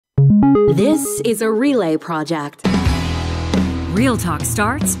This is a Relay project. Real Talk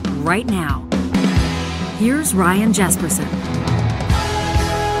starts right now. Here's Ryan Jesperson.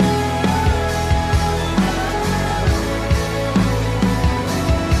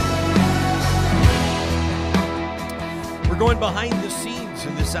 We're going behind the scenes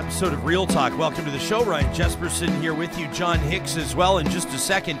in this episode of Real Talk. Welcome to the show. Ryan Jesperson here with you. John Hicks as well. In just a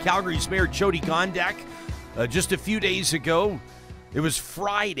second, Calgary's Mayor Jyoti Gondek. Just a few days ago, it was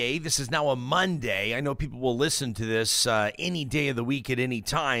Friday. This is now a Monday. I know people will listen to this any day of the week at any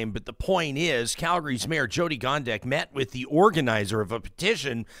time, but the point is Calgary's Mayor Jyoti Gondek met with the organizer of a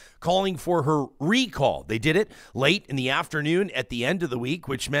petition calling for her recall. They did it late in the afternoon at the end of the week,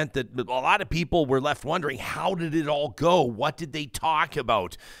 which meant that a lot of people were left wondering, how did it all go? What did they talk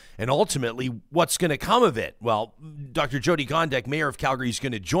about? And ultimately, what's going to come of it? Well, Dr. Jyoti Gondek, Mayor of Calgary, is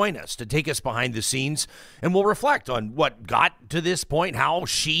going to join us to take us behind the scenes, and we'll reflect on what got to this point, how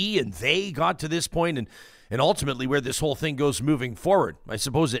she and they got to this point, and ultimately where this whole thing goes moving forward. I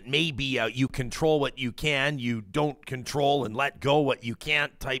suppose it may be you control what you can, you don't control and let go what you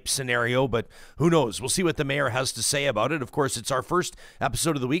can't type scenario, but who knows? We'll see what the mayor has to say about it. Of course, it's our first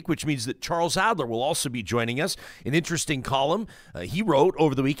episode of the week, which means that Charles Adler will also be joining us. An interesting column he wrote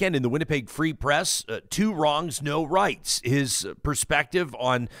over the weekend in the Winnipeg Free Press, Two Wrongs, No Rights. His perspective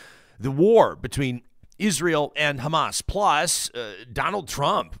on the war between Israel and Hamas. Plus, Donald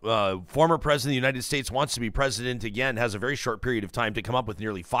Trump, former president of the United States, wants to be president again, has a very short period of time to come up with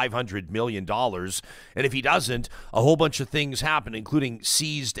nearly $500 million. And if he doesn't, a whole bunch of things happen, including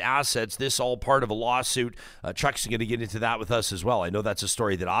seized assets. This all part of a lawsuit. Chuck's going to get into that with us as well. I know that's a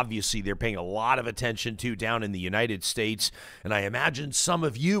story that obviously they're paying a lot of attention to down in the United States. And I imagine some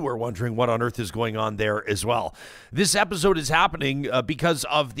of you are wondering what on earth is going on there as well. This episode is happening because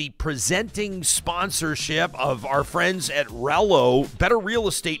of the presenting sponsor of our friends at Rello. Better real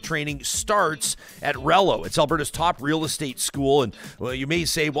estate training starts at Rello. It's Alberta's top real estate school. And well, you may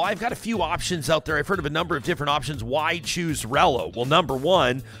say, well, I've got a few options out there. I've heard of a number of different options. Why choose Rello? Well, number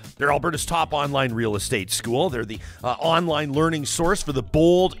one, they're Alberta's top online real estate school. They're the online learning source for the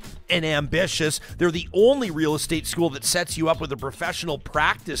bold and ambitious. They're the only real estate school that sets you up with a professional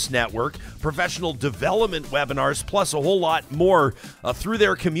practice network, professional development webinars, plus a whole lot more through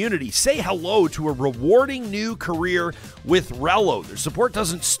their community. Say hello to a rewarding new career with Rello. Their support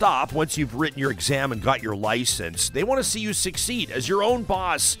doesn't stop once you've written your exam and got your license. They want to see you succeed as your own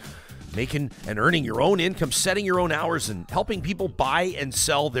boss, making and earning your own income, setting your own hours, and helping people buy and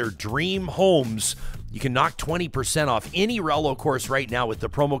sell their dream homes. You can knock 20% off any Rello course right now with the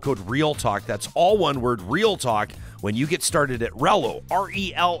promo code REALTALK. That's all one word, REALTALK, when you get started at Rello,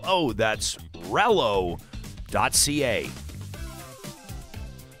 R-E-L-O. That's Rello.ca.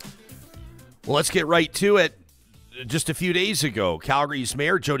 Well, let's get right to it. Just a few days ago, Calgary's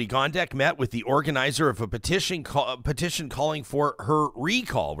Mayor Jyoti Gondek met with the organizer of a petition calling for her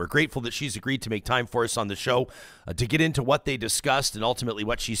recall. We're grateful that she's agreed to make time for us on the show to get into what they discussed and ultimately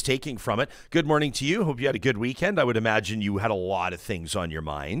what she's taking from it. Good morning to you. Hope you had a good weekend. I would imagine you had a lot of things on your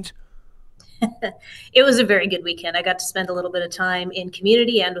mind. It was a very good weekend. I got to spend a little bit of time in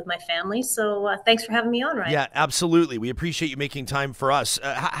community and with my family. So thanks for having me on, Ryan. Yeah, absolutely. We appreciate you making time for us.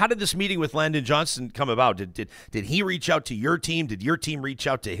 How did this meeting with Landon Johnston come about? Did he reach out to your team? Did your team reach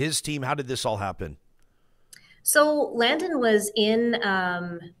out to his team? How did this all happen? So Landon was in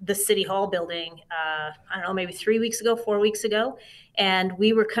the City Hall building, I don't know, maybe 3 weeks ago, 4 weeks ago. And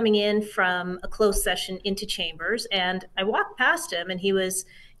we were coming in from a closed session into chambers. And I walked past him and he was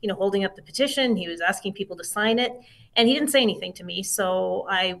holding up the petition. He was asking people to sign it, and he didn't say anything to me. So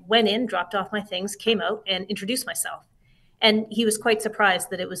I went in, dropped off my things, came out and introduced myself. And he was quite surprised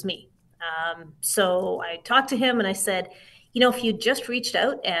that it was me. So I talked to him and I said, if you just reached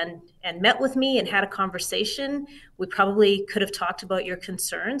out and met with me and had a conversation, we probably could have talked about your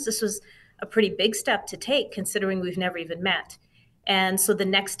concerns. This was a pretty big step to take considering we've never even met. And so the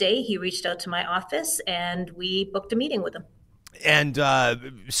next day he reached out to my office and we booked a meeting with him. And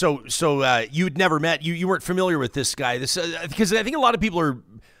so you'd never met, you weren't familiar with this guy, because I think a lot of people are,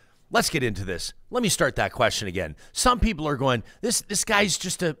 let's get into this. Let me start that question again. Some people are going, this guy's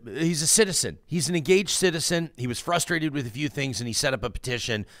he's a citizen. He's an engaged citizen. He was frustrated with a few things and he set up a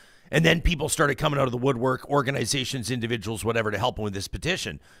petition. And then people started coming out of the woodwork, organizations, individuals, whatever, to help him with this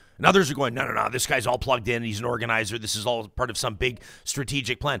petition. And others are going, no, this guy's all plugged in. He's an organizer. This is all part of some big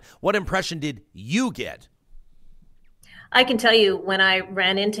strategic plan. What impression did you get? I can tell you when I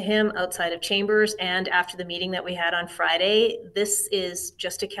ran into him outside of Chambers and after the meeting that we had on Friday, this is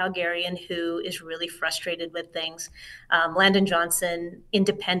just a Calgarian who is really frustrated with things. Landon Johnston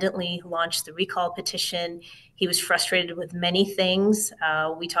independently launched the recall petition. He was frustrated with many things.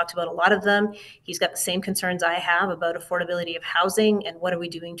 We talked about a lot of them. He's got the same concerns I have about affordability of housing and what are we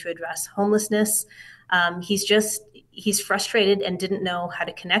doing to address homelessness. He's frustrated and didn't know how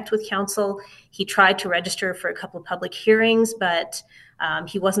to connect with council. He tried to register for a couple of public hearings, but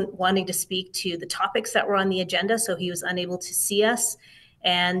he wasn't wanting to speak to the topics that were on the agenda, so he was unable to see us.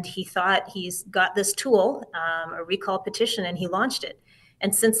 And he thought he's got this tool, a recall petition, and he launched it.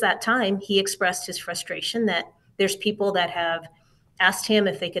 And since that time, he expressed his frustration that there's people that have asked him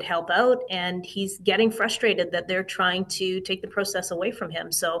if they could help out, and he's getting frustrated that they're trying to take the process away from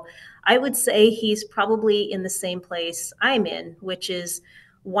him. So I would say he's probably in the same place I'm in, which is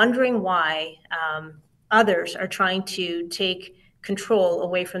wondering why others are trying to take control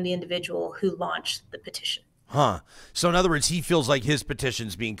away from the individual who launched the petition. So in other words, he feels like his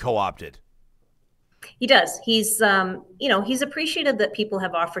petition's being co-opted. He does. He's appreciative that people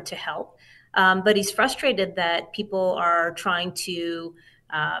have offered to help, but he's frustrated that people are trying to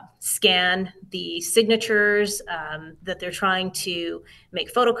scan the signatures, that they're trying to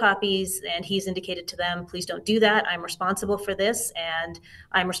make photocopies, and he's indicated to them, please don't do that. I'm responsible for this, and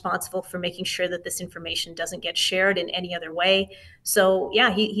I'm responsible for making sure that this information doesn't get shared in any other way. So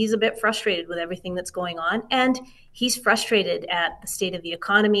yeah, he's a bit frustrated with everything that's going on, and he's frustrated at the state of the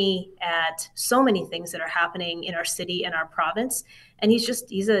economy, at so many things that are happening in our city and our province, and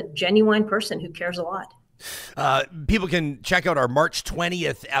he's a genuine person who cares a lot. People can check out our March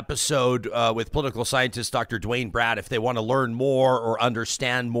 20th episode with political scientist Dr. Dwayne Bratt if they want to learn more or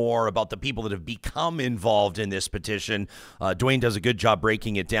understand more about the people that have become involved in this petition. Dwayne does a good job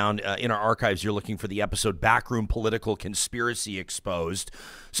breaking it down. In our archives, you're looking for the episode Backroom Political Conspiracy Exposed.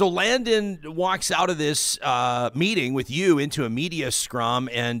 So Landon walks out of this meeting with you into a media scrum,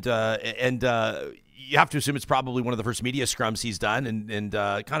 and you have to assume it's probably one of the first media scrums he's done, and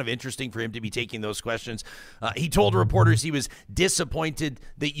kind of interesting for him to be taking those questions. He told reporters he was disappointed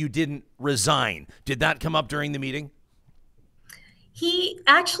that you didn't resign. Did that come up during the meeting? He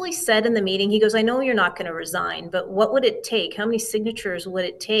actually said in the meeting, he goes, I know you're not going to resign, but what would it take? How many signatures would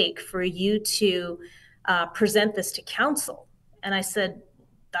it take for you to present this to council? And I said,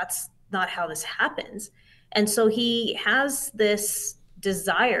 that's not how this happens. And so he has this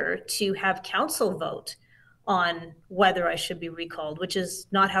desire to have council vote on whether I should be recalled, which is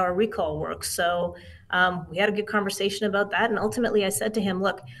not how a recall works. So we had a good conversation about that. And ultimately I said to him,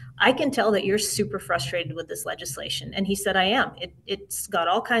 look, I can tell that you're super frustrated with this legislation. And he said, I am. It's got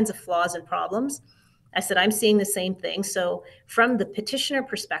all kinds of flaws and problems. I said, I'm seeing the same thing. So from the petitioner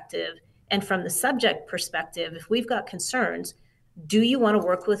perspective and from the subject perspective, if we've got concerns, do you want to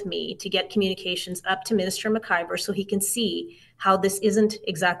work with me to get communications up to Minister McIver so he can see how this isn't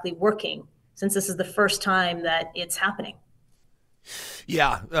exactly working, since this is the first time that it's happening?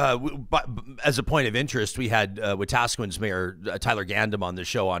 Yeah, but as a point of interest, we had Wetaskiwin's Mayor Tyler Gandam on the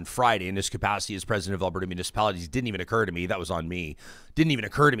show on Friday in his capacity as president of Alberta Municipalities. Didn't even occur to me, that was on me, didn't even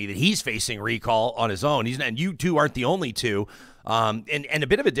occur to me that he's facing recall on his own. And you two aren't the only two. And a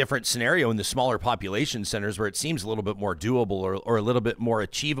bit of a different scenario in the smaller population centers where it seems a little bit more doable or a little bit more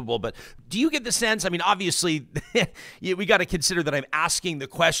achievable. But do you get the sense, I mean, obviously, we got to consider that I'm asking the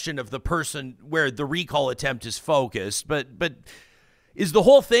question of the person where the recall attempt is focused, but is the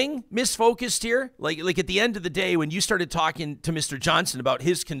whole thing misfocused here? Like at the end of the day, when you started talking to Mr. Johnston about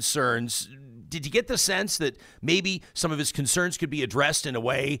his concerns, did you get the sense that maybe some of his concerns could be addressed in a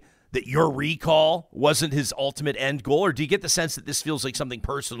way that your recall wasn't his ultimate end goal? Or do you get the sense that this feels like something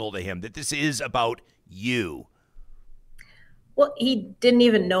personal to him, that this is about you? Well, he didn't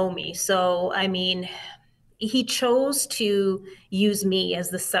even know me. So, I mean, he chose to use me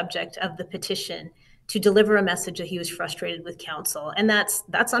as the subject of the petition to deliver a message that he was frustrated with council. And that's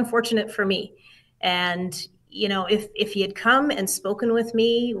unfortunate for me. And, you know, if he had come and spoken with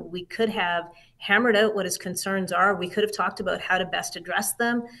me, we could have hammered out what his concerns are. We could have talked about how to best address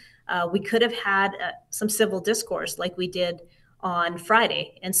them. We could have had some civil discourse like we did on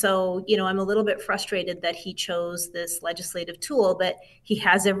Friday. And so, you know, I'm a little bit frustrated that he chose this legislative tool, but he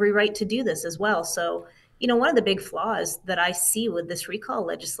has every right to do this as well. So, you know, one of the big flaws that I see with this recall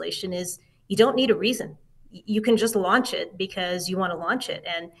legislation is you don't need a reason. You can just launch it because you want to launch it.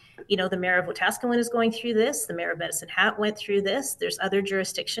 And, you know, the mayor of Wetaskiwin is going through this. The mayor of Medicine Hat went through this. There's other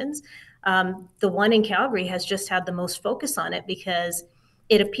jurisdictions. The one in Calgary has just had the most focus on it because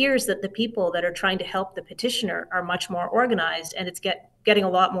it appears that the people that are trying to help the petitioner are much more organized, and it's getting a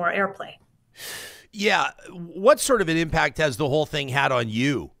lot more airplay. Yeah. What sort of an impact has the whole thing had on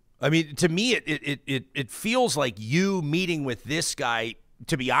you? I mean, to me, it feels like you meeting with this guy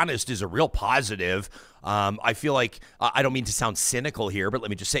to be honest, is a real positive. I feel like I don't mean to sound cynical here, but let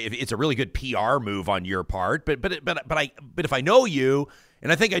me just say it's a really good PR move on your part. But if I know you,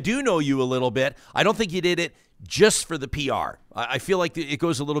 and I think I do know you a little bit, I don't think you did it just for the PR. I feel like it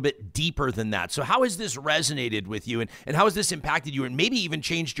goes a little bit deeper than that. So how has this resonated with you, and how has this impacted you, and maybe even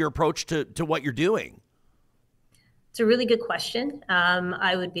changed your approach to what you're doing? It's a really good question.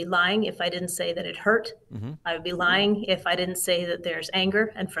 I would be lying if I didn't say that it hurt. I would be lying if I didn't say that there's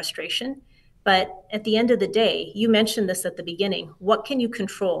anger and frustration. But at the end of the day, you mentioned this at the beginning. What can you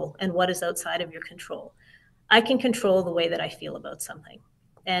control and what is outside of your control? I can control the way that I feel about something.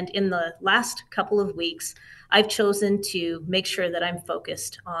 And in the last couple of weeks, I've chosen to make sure that I'm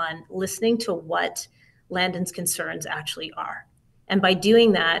focused on listening to what Landon's concerns actually are. And by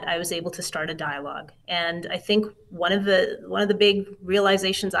doing that, I was able to start a dialogue. And I think one of the big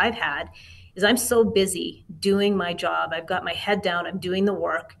realizations I've had is I'm so busy doing my job. I've got my head down, I'm doing the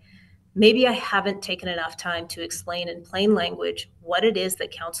work. Maybe I haven't taken enough time to explain in plain language what it is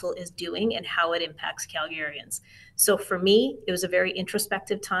that council is doing and how it impacts Calgarians. So for me, it was a very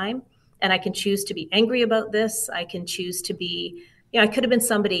introspective time, and I can choose to be angry about this. I can choose to be, I could have been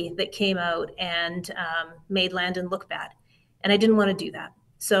somebody that came out and made Landon look bad. And I didn't want to do that.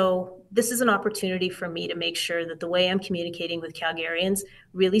 So this is an opportunity for me to make sure that the way I'm communicating with Calgarians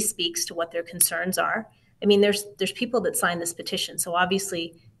really speaks to what their concerns are. I mean, there's people that signed this petition. So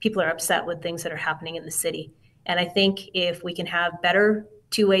obviously people are upset with things that are happening in the city. And I think if we can have better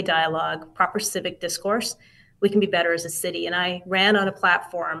two-way dialogue, proper civic discourse, we can be better as a city. And I ran on a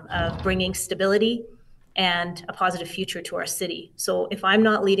platform of bringing stability and a positive future to our city. So if I'm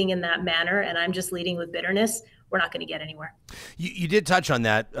not leading in that manner and I'm just leading with bitterness, we're not going to get anywhere. You did touch on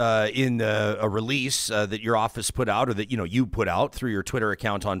that in a release that your office put out, or that you put out through your Twitter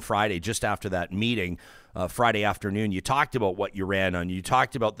account on Friday, just after that meeting, Friday afternoon. You talked about what you ran on. You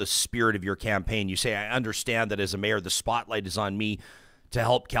talked about the spirit of your campaign. You say, I understand that as a mayor, the spotlight is on me to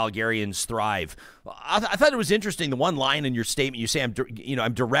help Calgarians thrive. I thought it was interesting, the one line in your statement, you say,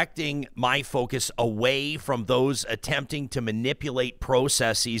 I'm directing my focus away from those attempting to manipulate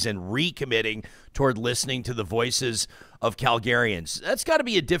processes and recommitting toward listening to the voices of Calgarians. That's got to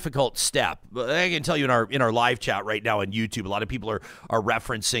be a difficult step. I can tell you in our live chat right now on YouTube, a lot of people are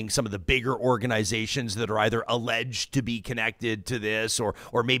referencing some of the bigger organizations that are either alleged to be connected to this, or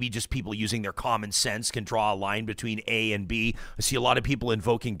maybe just people using their common sense can draw a line between A and B. I see a lot of people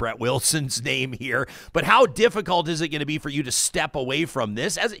invoking Brett Wilson's name here. But how difficult is it going to be for you to step away from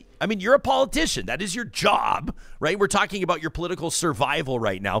this? You're a politician. That is your job, right? We're talking about your political survival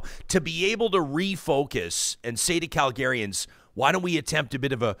right now. To be able to refocus and say to Calgarians, why don't we attempt a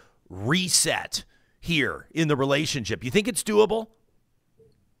bit of a reset here in the relationship? You think it's doable?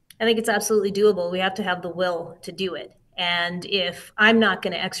 I think it's absolutely doable. We have to have the will to do it. And if I'm not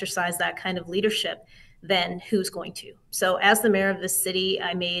going to exercise that kind of leadership, then who's going to? So as the mayor of this city,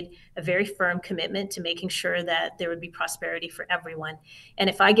 I made a very firm commitment to making sure that there would be prosperity for everyone. And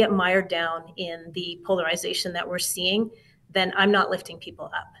if I get mired down in the polarization that we're seeing, then I'm not lifting people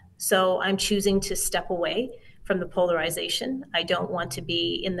up. So I'm choosing to step away from the polarization. I don't want to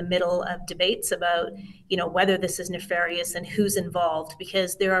be in the middle of debates about, whether this is nefarious and who's involved,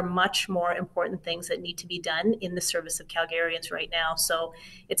 because there are much more important things that need to be done in the service of Calgarians right now. So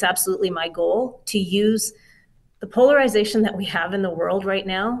it's absolutely my goal to use the polarization that we have in the world right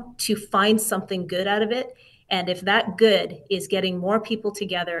now to find something good out of it. And if that good is getting more people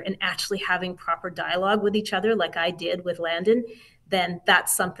together and actually having proper dialogue with each other, like I did with Landon, then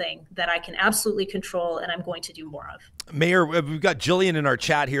that's something that I can absolutely control and I'm going to do more of. Mayor, we've got Jillian in our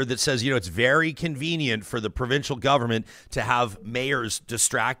chat here that says, it's very convenient for the provincial government to have mayors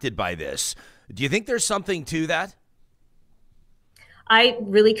distracted by this. Do you think there's something to that? I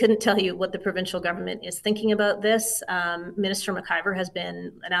really couldn't tell you what the provincial government is thinking about this. Minister McIver has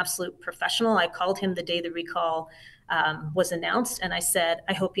been an absolute professional. I called him the day the recall was announced, and I said,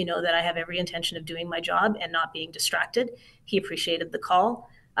 I hope you know that I have every intention of doing my job and not being distracted. He appreciated the call.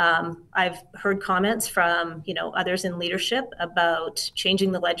 I've heard comments from others in leadership about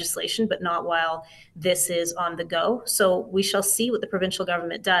changing the legislation, but not while this is on the go. So we shall see what the provincial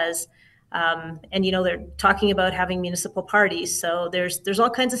government does. And they're talking about having municipal parties. So there's all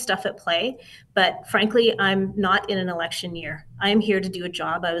kinds of stuff at play. But frankly, I'm not in an election year. I am here to do a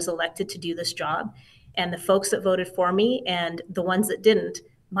job. I was elected to do this job. And the folks that voted for me and the ones that didn't,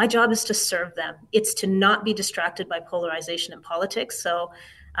 my job is to serve them. It's to not be distracted by polarization in politics. So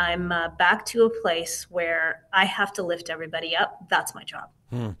I'm back to a place where I have to lift everybody up. That's my job.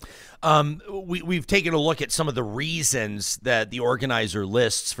 We've taken a look at some of the reasons that the organizer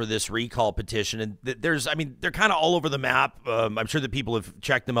lists for this recall petition, and they're kind of all over the map. I'm sure that people have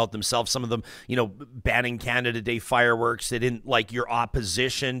checked them out themselves. Some of them, banning Canada Day fireworks. They didn't like your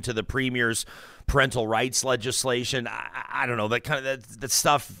opposition to the Premier's parental rights legislation. I don't know, that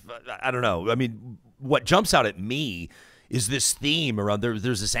stuff. I don't know. I mean, what jumps out at me is this theme around there's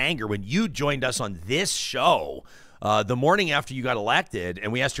this anger. When you joined us on this show the morning after you got elected,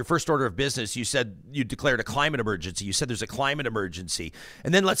 and we asked your first order of business, you said you declared a climate emergency. You said there's a climate emergency.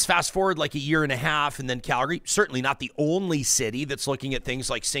 And then let's fast forward like a year and a half, and then Calgary, certainly not the only city that's looking at things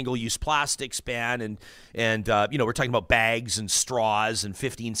like single-use plastics ban, and we're talking about bags and straws and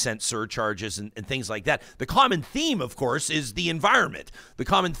 15-cent surcharges and things like that. The common theme, of course, is the environment. The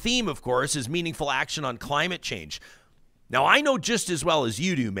common theme, of course, is meaningful action on climate change. Now, I know just as well as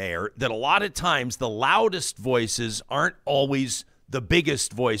you do, Mayor, that a lot of times the loudest voices aren't always the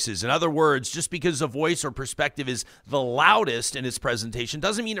biggest voices. In other words, just because a voice or perspective is the loudest in its presentation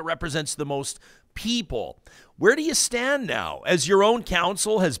doesn't mean it represents the most people. Where do you stand now as your own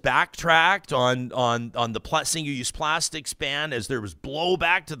council has backtracked on the single-use plastics ban, as there was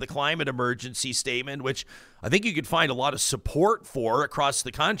blowback to the climate emergency statement, which I think you could find a lot of support for across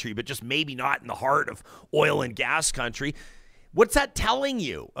the country, but just maybe not in the heart of oil and gas country? What's that telling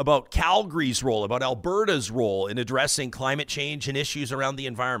you about Calgary's role, about Alberta's role in addressing climate change and issues around the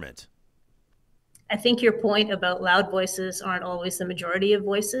environment? I think your point about loud voices aren't always the majority of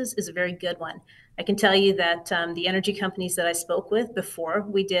voices is a very good one. I can tell you that the energy companies that I spoke with before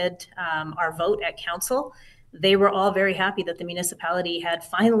we did our vote at council, they were all very happy that the municipality had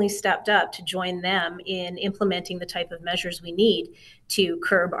finally stepped up to join them in implementing the type of measures we need to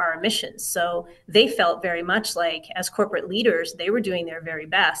curb our emissions. So they felt very much like, as corporate leaders, they were doing their very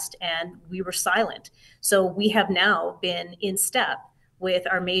best and we were silent. So we have now been in step with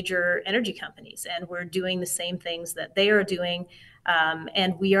our major energy companies, and we're doing the same things that they are doing.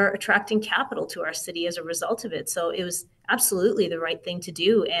 And we are attracting capital to our city as a result of it. So it was absolutely the right thing to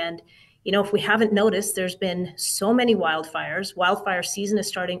do. And if we haven't noticed, there's been so many wildfires. Wildfire season is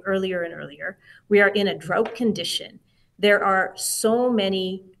starting earlier and earlier. We are in a drought condition. There are so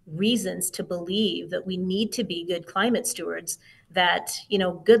many reasons to believe that we need to be good climate stewards, that,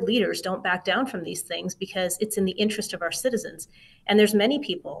 good leaders don't back down from these things because it's in the interest of our citizens. And there's many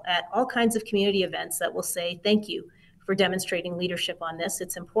people at all kinds of community events that will say, thank you for demonstrating leadership on this.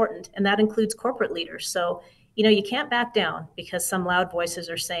 It's important. And that includes corporate leaders. So you can't back down because some loud voices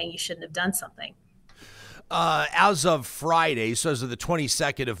are saying you shouldn't have done something. As of Friday, so as of the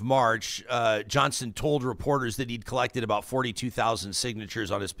 22nd of March, Johnston told reporters that he'd collected about 42,000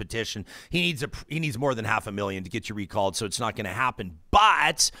 signatures on his petition. He needs more than 500,000 to get you recalled, so it's not going to happen.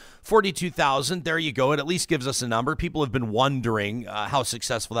 But 42,000, there you go. It at least gives us a number. People have been wondering how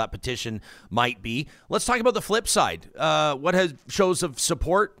successful that petition might be. Let's talk about the flip side. What has shows of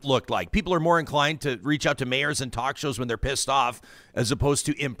support looked like? People are more inclined to reach out to mayors and talk shows when they're pissed off as opposed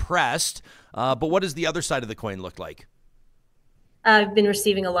to impressed. But what does the other side of the coin look like? I've been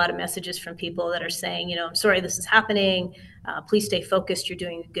receiving a lot of messages from people that are saying, I'm sorry this is happening. Please stay focused. You're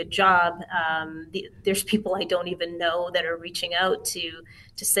doing a good job. There's people I don't even know that are reaching out to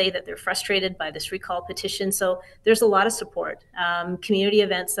say that they're frustrated by this recall petition. So there's a lot of support. Community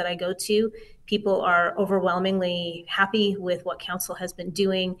events that I go to, people are overwhelmingly happy with what council has been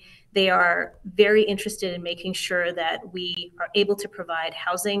doing. They are very interested in making sure that we are able to provide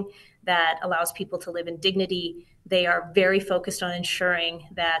housing that allows people to live in dignity. They are very focused on ensuring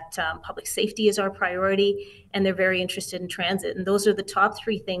that public safety is our priority, and they're very interested in transit. And those are the top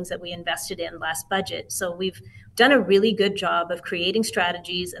three things that we invested in last budget. So we've done a really good job of creating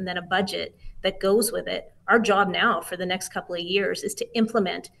strategies and then a budget that goes with it. Our job now for the next couple of years is to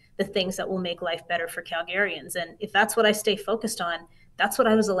implement the things that will make life better for Calgarians. And if that's what I stay focused on, that's what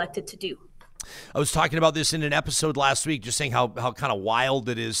I was elected to do. I was talking about this in an episode last week, just saying how kind of wild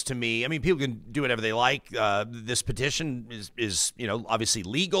it is to me. I mean, people can do whatever they like. This petition is obviously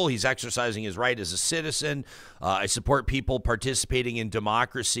legal. He's exercising his right as a citizen. I support people participating in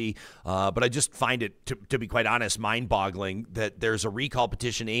democracy, but I just find it, to be quite honest, mind-boggling that there's a recall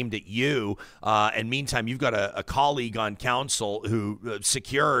petition aimed at you, and meantime, you've got a colleague on council who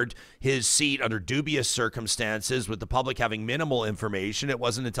secured his seat under dubious circumstances with the public having minimal information. It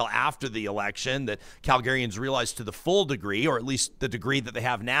wasn't until after the election election that Calgarians realized to the full degree, or at least the degree that they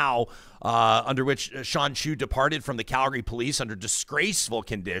have now, under which Sean Chu departed from the Calgary police under disgraceful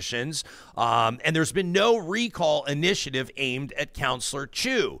conditions. And there's been no recall initiative aimed at Councillor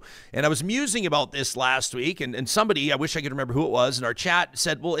Chu. And I was musing about this last week, and somebody, I wish I could remember who it was, in our chat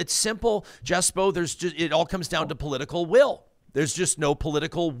said, well, it's simple, Jespo, it all comes down to political will. There's just no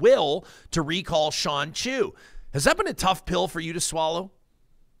political will to recall Sean Chu. Has that been a tough pill for you to swallow?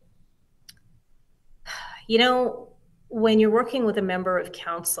 You know, when you're working with a member of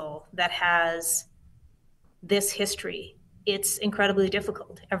council that has this history, it's incredibly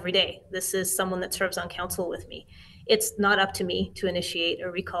difficult every day. This is someone that serves on council with me. It's not up to me to initiate a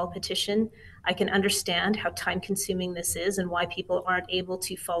recall petition. I can understand how time-consuming this is and why people aren't able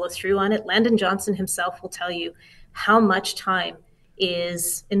to follow through on it. Landon Johnston himself will tell you how much time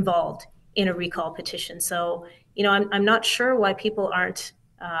is involved in a recall petition. So, you know, I'm not sure why people aren't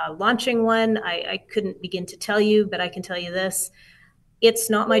launching one. I couldn't begin to tell you, but I can tell you this. It's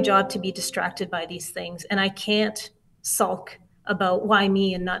not my job to be distracted by these things, and I can't sulk about why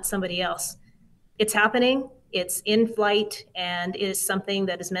me and not somebody else. It's happening, it's in flight, and it is something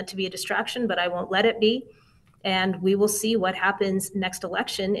that is meant to be a distraction, but I won't let it be. And we will see what happens next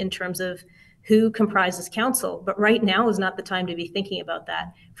election in terms of who comprises council. But right now is not the time to be thinking about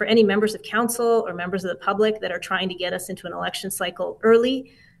that. For any members of council or members of the public that are trying to get us into an election cycle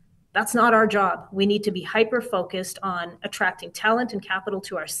early, that's not our job. We need to be hyper-focused on attracting talent and capital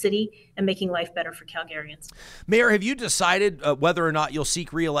to our city and making life better for Calgarians. Mayor, have you decided whether or not you'll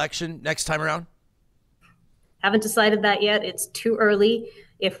seek re-election next time around? Haven't decided that yet. It's too early.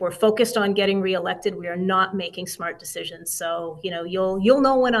 If we're focused on getting reelected, we are not making smart decisions. So, you know, you'll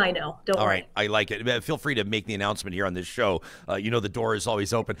know when I know. Don't worry. All right. I like it. Feel free to make the announcement here on this show. You know, the door is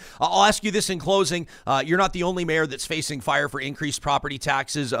always open. I'll ask you this in closing. You're not the only mayor that's facing fire for increased property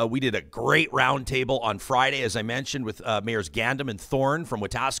taxes. We did a great roundtable on Friday, as I mentioned, with Mayors Gandam and Thorne from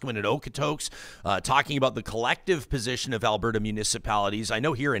Wetaskiwin and Okotoks, talking about the collective position of Alberta municipalities. I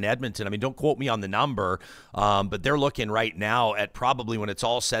know here in Edmonton, I mean, don't quote me on the number, but they're looking right now at probably, when it's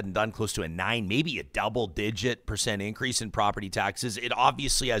all said and done, close to a 9, maybe a double-digit % increase in property taxes. It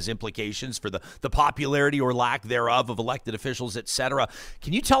obviously has implications for the popularity or lack thereof of elected officials, etc.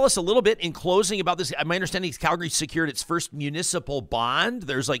 Can you tell us a little bit in closing about this? My understanding is Calgary secured its first municipal bond.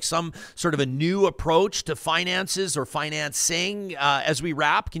 There's like some sort of a new approach to finances or financing as we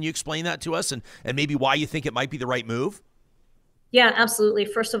wrap. Can you explain that to us and maybe why you think it might be the right move? Yeah, absolutely.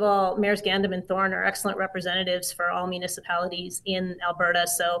 First of all, Mayors Gandam and Thorne are excellent representatives for all municipalities in Alberta.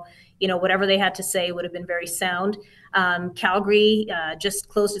 So, you know, whatever they had to say would have been very sound. Calgary just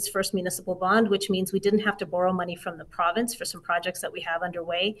closed its first municipal bond, which means we didn't have to borrow money from the province for some projects that we have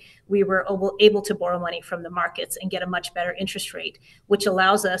underway. We were able to borrow money from the markets and get a much better interest rate, which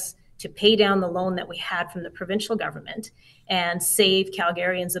allows us to pay down the loan that we had from the provincial government and save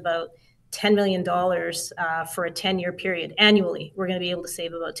Calgarians about $10 million for a 10-year period. Annually, we're going to be able to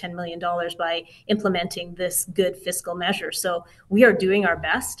save about $10 million by implementing this good fiscal measure. So we are doing our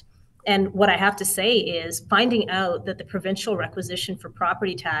best. And what I have to say is finding out that the provincial requisition for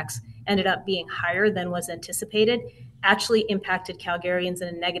property tax ended up being higher than was anticipated actually impacted Calgarians in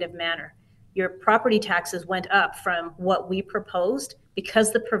a negative manner. Your property taxes went up from what we proposed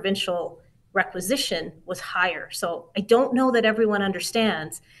because the provincial requisition was higher. So I don't know that everyone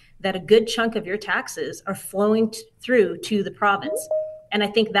understands that a good chunk of your taxes are flowing through to the province. And I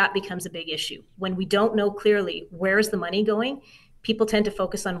think that becomes a big issue. When we don't know clearly where's the money going, people tend to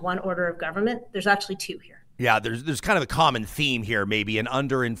focus on one order of government. There's actually two here. Yeah, there's kind of a common theme here, maybe an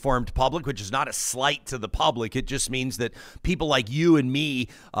underinformed public, which is not a slight to the public. It just means that people like you and me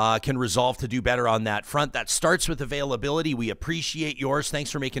can resolve to do better on that front. That starts with availability. We appreciate yours. Thanks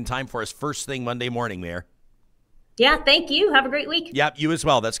for making time for us first thing Monday morning, Mayor. Yeah, thank you. Have a great week. Yep, you as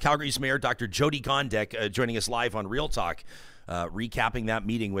well. That's Calgary's Mayor, Dr. Jyoti Gondek, joining us live on Real Talk, recapping that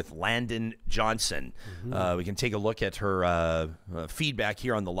meeting with Landon Johnston. We can take a look at her feedback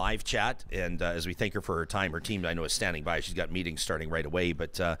here on the live chat, and as we thank her for her time, her team, I know, is standing by. She's got meetings starting right away,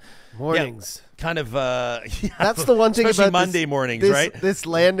 but mornings. Yeah, kind of, that's the one thing about Monday mornings, right? This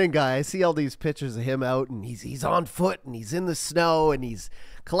Landon guy, I see all these pictures of him out, and he's on foot, and he's in the snow, and he's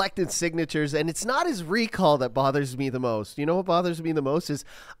collecting signatures, and it's not his recall that bothers me the most. You know what bothers me the most is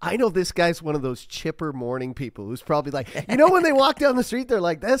I know this guy's one of those chipper morning people who's probably like, you know, when they walk down the street, they're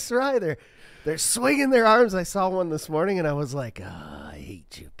like, that's right, they're swinging their arms. I saw one this morning, and I was like, I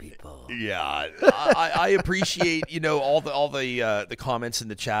hate you people. Yeah, I appreciate, all the comments in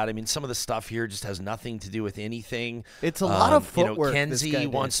the chat. I mean, some of the stuff here just has nothing to do with anything. It's a lot of footwork. Kenzie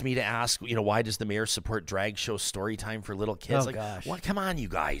wants me to ask, why does the mayor support drag show story time for little kids? Gosh. What? Come on, you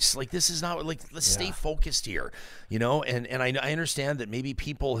guys. This is not let's stay focused here, and I understand that maybe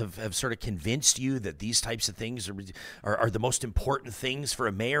people have sort of convinced you that these types of things are the most important things for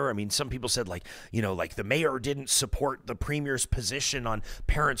a mayor. I mean, some people said the mayor didn't support the premier's position on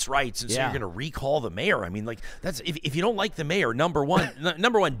parents' rights, and so you're going to recall the mayor. I mean, that's if you don't like the mayor, number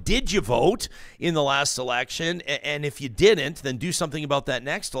one, did you vote in the last election? And if you didn't, then do something about that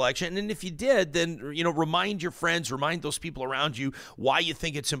next election. And if you did, then remind your friends, remind those people around you why you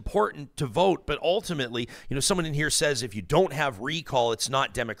think it's important to vote. But ultimately, someone in here says if you don't have recall, it's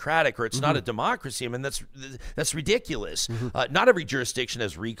not democratic or it's not a democracy. I mean, that's ridiculous. Not every jurisdiction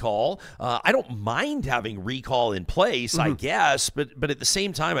has recall. I don't mind having recall in place, I guess, but at the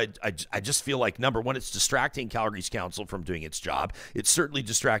same time, I just feel like, number one, it's distracting Calgary's council from doing its job. It's certainly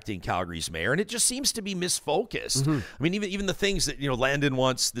distracting Calgary's mayor, and it just seems to be misfocused. I mean, even the things that Landon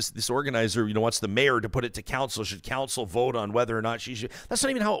wants, this organizer wants the mayor to put it to council. Should council vote on whether or not she should? That's not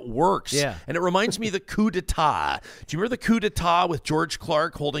even how it works. Yeah. And it reminds me of the coup d'etat. Do you remember the coup d'etat with George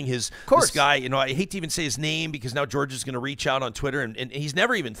Clark holding this guy? I hate to even say his name because now George is going to reach out on Twitter, and he's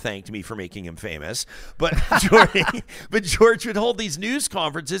never even thanked me for making him famous. But George would hold these news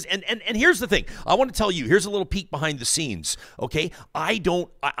conferences, and here's the thing. I want to tell you, here's a little peek behind the scenes, okay?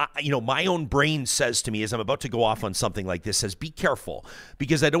 My own brain says to me as I'm about to go off on something like this, says, be careful,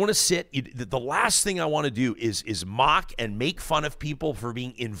 because I don't want to the last thing I want to do is mock and make fun of people for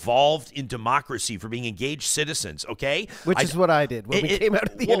being involved in democracy, for being engaged citizens, okay? Which is what I did when we came out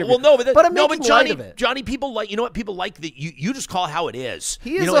of the interview. Well, no, but Johnny, Johnny, people like, people like that you just call it how it is.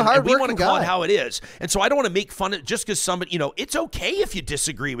 He is a hard-working guy. And we want to call it how it is. And so I don't want to make fun of just because somebody, it's okay if you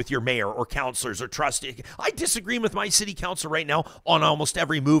disagree with your mayor or councilors or trustees. I disagree with my city council right now on almost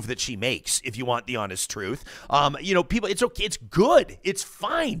every move that she makes, if you want the honest truth. People, it's okay. It's good. It's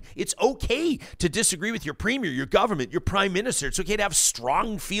fine. It's okay to disagree with your premier, your government, your prime minister. It's okay to have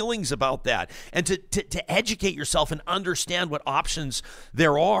strong feelings about that and to educate yourself and understand what options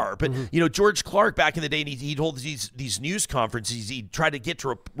there are. But, George Clark back in the day, he'd hold these news conferences. He'd try to get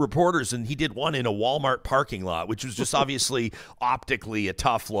to reporters, and he did one in a Walmart parking lot, which was just obviously optically a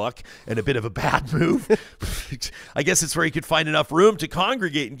tough look and a bit of a bad move. I guess it's where he could find enough room to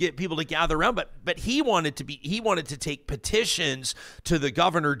congregate and get people to gather around. But he wanted to take petitions to the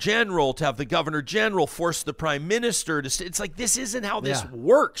governor general, to have the governor general force the prime minister to. It's like, this isn't how this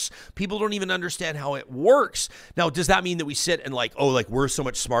works. People don't even understand how it works. Now, does that mean that we sit and we're so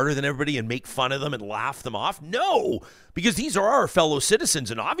much smarter than everybody and make fun of them and laugh them off? No, because these are our fellow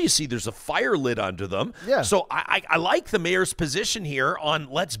citizens, and obviously there's a fire lit under them. Yeah. So I like the mayor's position here on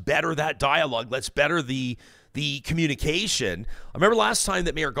let's better that dialogue. Let's better the communication. I remember last time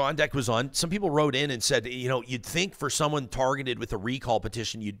that Mayor Gondek was on, some people wrote in and said, you'd think for someone targeted with a recall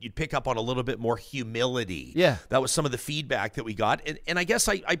petition, you'd pick up on a little bit more humility. Yeah. That was some of the feedback that we got. And I guess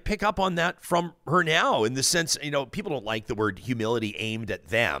I pick up on that from her now in the sense, people don't like the word humility aimed at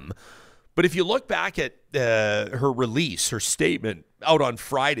them. But if you look back at her release, her statement out on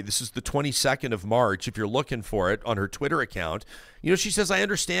Friday, this is the 22nd of March, if you're looking for it on her Twitter account, she says, I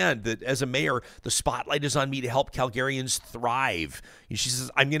understand that as a mayor, the spotlight is on me to help Calgarians thrive. She says,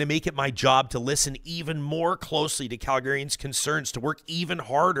 I'm going to make it my job to listen even more closely to Calgarians' concerns, to work even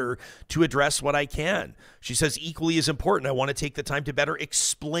harder to address what I can. She says, equally as important, I want to take the time to better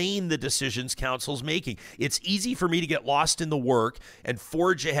explain the decisions council's making. It's easy for me to get lost in the work and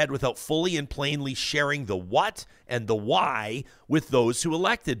forge ahead without fully and plainly sharing the what and the why with those who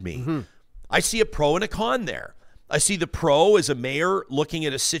elected me. I see a pro and a con there. I see the pro as a mayor looking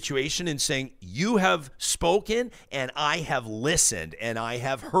at a situation and saying, you have spoken and I have listened and I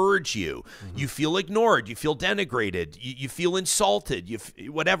have heard you. You feel ignored. You feel denigrated. You feel insulted,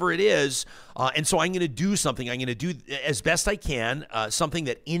 whatever it is. And so I'm going to do something. I'm going to do as best I can, something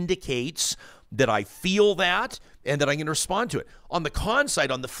that indicates that I feel that and that I'm going to respond to it. On the con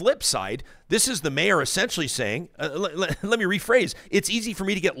side, on the flip side, this is the mayor essentially saying, let me rephrase, it's easy for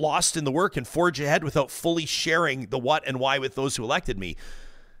me to get lost in the work and forge ahead without fully sharing the what and why with those who elected me.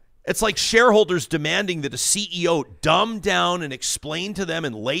 It's like shareholders demanding that a CEO dumb down and explain to them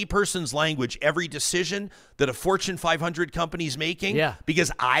in layperson's language every decision that a Fortune 500 company is making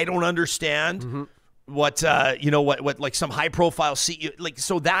because I don't understand what like some high profile CEO,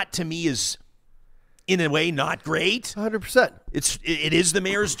 so that to me is in a way not great. 100%. It is the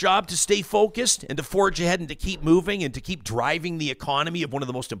mayor's job to stay focused and to forge ahead and to keep moving and to keep driving the economy of one of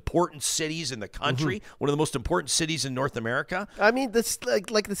the most important cities in the country, one of the most important cities in North America. I mean, this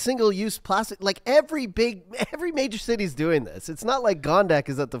like the single-use plastic, like every major city's doing this. It's not like Gondek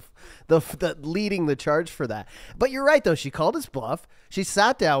is at the leading the charge for that. But you're right, though. She called his bluff. She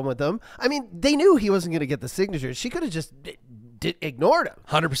sat down with him. I mean, they knew he wasn't going to get the signatures. She could have just ignored him.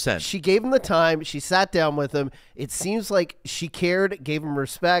 100%. She gave him the time. She sat down with him. It seems like she cared, gave him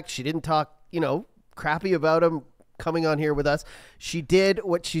respect. She didn't talk, crappy about him coming on here with us. She did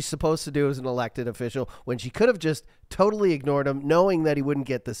what she's supposed to do as an elected official when she could have just totally ignored him, knowing that he wouldn't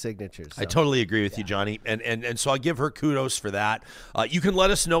get the signatures. So. I totally agree with you, Johnny. And so I'll give her kudos for that. You can let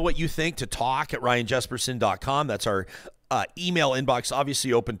us know what you think to talk at ryanjesperson.com. That's our email inbox,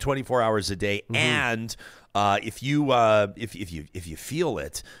 obviously open 24 hours a day. And if you feel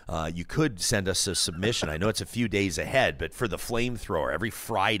it, you could send us a submission. I know it's a few days ahead, but for the flamethrower every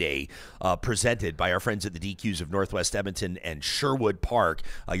Friday, presented by our friends at the DQs of Northwest Edmonton and Sherwood Park,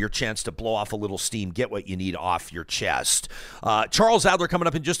 your chance to blow off a little steam, get what you need off your chest. Charles Adler coming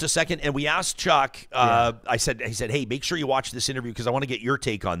up in just a second, and we asked Chuck. He said, hey, make sure you watch this interview because I want to get your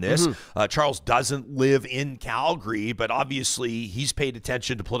take on this. Charles doesn't live in Calgary, but obviously he's paid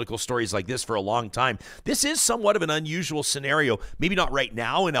attention to political stories like this for a long time. This is somewhat of an unusual scenario, maybe not right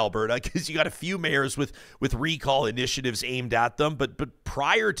now in Alberta because you got a few mayors with recall initiatives aimed at them, but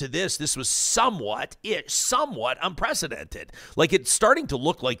prior to this was somewhat unprecedented. Like, it's starting to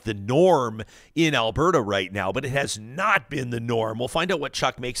look like the norm in Alberta right now, but it has not been the norm. We'll find out what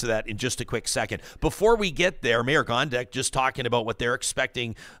Chuck makes of that in just a quick second. Before we get there, Mayor Gondek just talking about what they're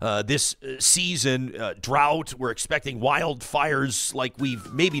expecting this season, drought. We're expecting wildfires like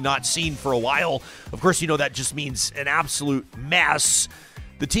we've maybe not seen for a while. Of course, that just means an absolute mess.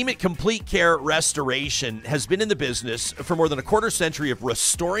 The team at Complete Care Restoration has been in the business for more than a quarter century of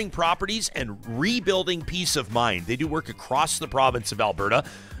restoring properties and rebuilding peace of mind. They do work across the province of Alberta.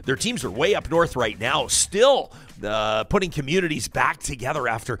 Their teams are way up north right now, still putting communities back together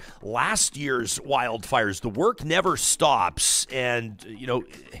after last year's wildfires. The work never stops. And,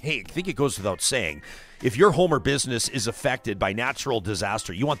 hey, I think it goes without saying, if your home or business is affected by natural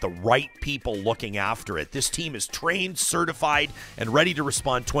disaster, you want the right people looking after it. This team is trained, certified, and ready to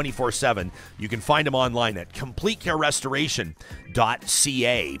respond 24/7. You can find them online at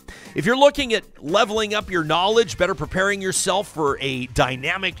completecarerestoration.ca. If you're looking at leveling up your knowledge, better preparing yourself for a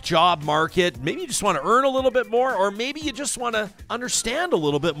dynamic job market, maybe you just want to earn a little bit more, or maybe you just want to understand a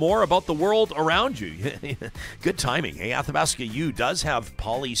little bit more about the world around you. Good timing. Hey, Athabasca U does have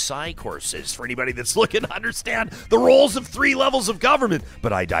poli-sci courses for anybody that's looking to understand the roles of 3 levels of government,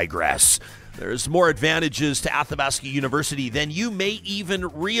 but I digress. There's more advantages to Athabasca University than you may even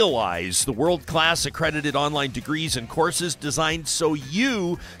realize. The world-class accredited online degrees and courses designed so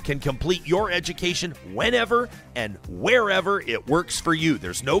you can complete your education whenever and wherever it works for you.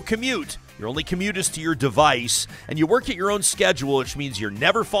 There's no commute. Your only commute is to your device, and you work at your own schedule, which means you're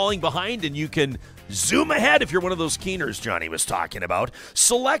never falling behind, and you can zoom ahead if you're one of those keeners Johnny was talking about.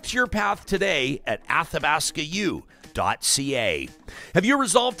 Select your path today at athabascau.ca. Have you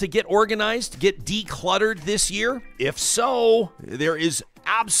resolved to get organized, get decluttered this year? If so, there is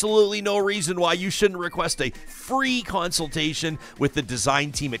absolutely no reason why you shouldn't request a free consultation with the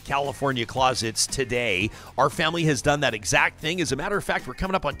design team at California Closets today. Our family has done that exact thing. As a matter of fact, we're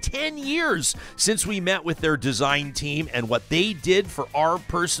coming up on 10 years since we met with their design team, and what they did for our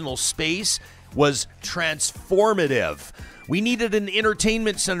personal space was transformative. We needed an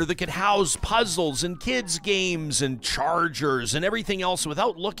entertainment center that could house puzzles and kids' games and chargers and everything else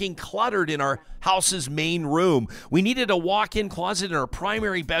without looking cluttered in our house's main room. We needed a walk-in closet in our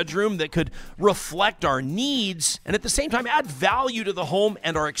primary bedroom that could reflect our needs and at the same time add value to the home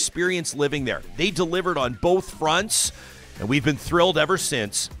and our experience living there. They delivered on both fronts, and we've been thrilled ever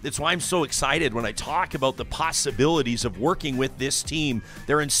since. That's why I'm so excited when I talk about the possibilities of working with this team.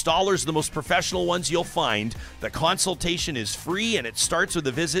 Their installers are the most professional ones you'll find. The consultation is free, and it starts with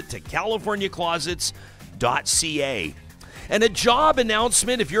a visit to californiaclosets.ca. And a job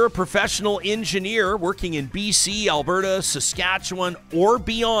announcement if you're a professional engineer working in BC, Alberta, Saskatchewan, or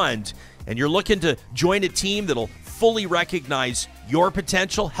beyond, and you're looking to join a team that'll fully recognize your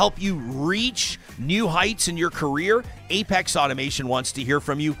potential, help you reach new heights in your career, Apex Automation wants to hear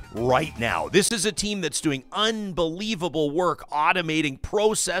from you right now. This is a team that's doing unbelievable work automating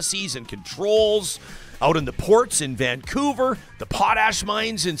processes and controls. out in the ports in Vancouver, the potash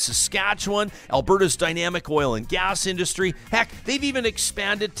mines in Saskatchewan, Alberta's dynamic oil and gas industry. Heck, they've even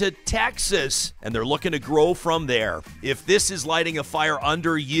expanded to Texas, and they're looking to grow from there. If this is lighting a fire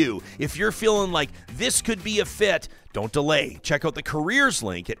under you, if you're feeling like this could be a fit, don't delay. Check out the careers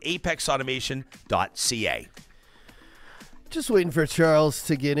link at apexautomation.ca. Just waiting for Charles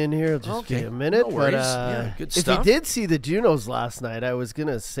to get in here. Just Okay. give a minute. No worries. But Yeah, good if stuff. you did see the Junos last night, I was going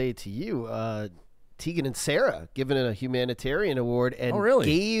to say to you, Tegan and Sarah given a humanitarian award and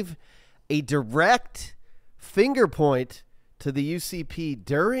gave a direct finger point to the UCP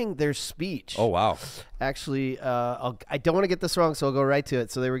during their speech. Oh, wow. Actually, I don't want to get this wrong, so I'll go right to it.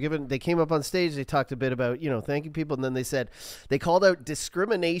 So they came up on stage, they talked a bit about, thanking people, and then they called out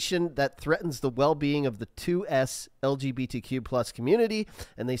discrimination that threatens the well-being of the 2S LGBTQ plus community,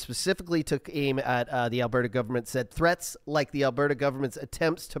 and they specifically took aim at the Alberta government, said threats like the Alberta government's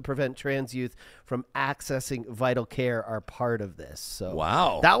attempts to prevent trans youth from accessing vital care are part of this. So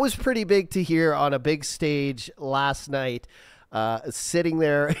wow. That was pretty big to hear on a big stage last night. Sitting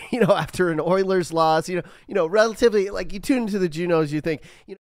there, after an Oilers loss, relatively, like, you tune into the Junos, you think,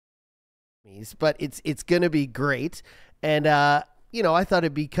 but it's going to be great. And, I thought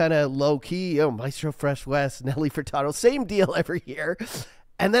it'd be kind of low key, Maestro Fresh West, Nelly Furtado, same deal every year.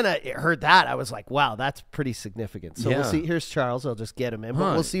 And then I heard that. I was like, wow, that's pretty significant. So we'll see. Here's Charles. I'll just get him in.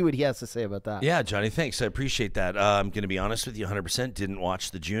 But we'll see what he has to say about that. Yeah, Johnny, thanks. I appreciate that. I'm going to be honest with you, 100% didn't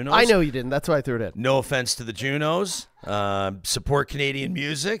watch the Junos. I know you didn't. That's why I threw it in. No offense to the Junos. Support Canadian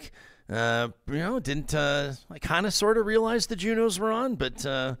music. Didn't I kind of sort of realize the Junos were on, but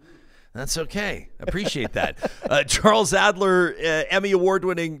that's okay. Appreciate that. Charles Adler, Emmy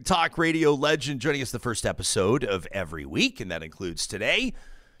Award-winning talk radio legend, joining us the first episode of every week, and that includes today.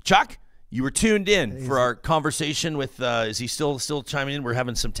 Chuck, you were tuned in for our conversation with, is he still chiming in? We're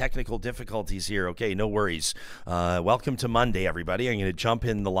having some technical difficulties here. Okay, no worries. Welcome to Monday, everybody. I'm going to jump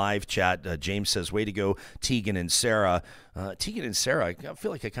in the live chat. James says, way to go, Tegan and Sarah. Tegan and Sarah, I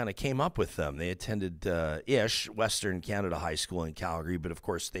feel like I kind of came up with them. They attended Western Canada High School in Calgary, but of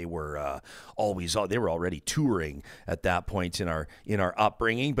course they were they were already touring at that point in our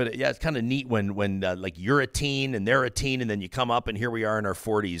upbringing. But yeah, it's kind of neat when like you're a teen and they're a teen, and then you come up and here we are in our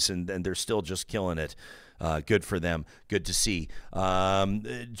 40s and they're still just killing it. Good for them. Good to see.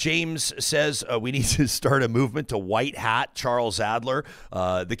 James says we need to start a movement to white hat Charles Adler.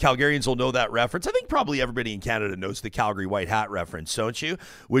 The Calgarians will know that reference. I think probably everybody in Canada knows the Calgary white hat reference, don't you?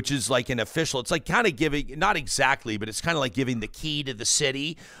 Which is like an official. It's like kind of giving, not exactly, but it's kind of like giving the key to the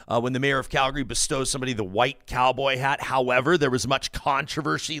city when the mayor of Calgary bestows somebody the white cowboy hat. However, there was much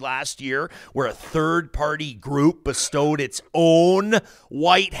controversy last year where a third-party group bestowed its own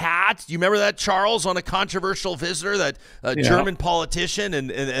white hat. Do you remember that, Charles, on a controversial visitor, that German politician, and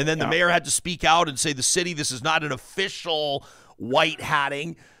then the mayor had to speak out and say, the city, this is not an official white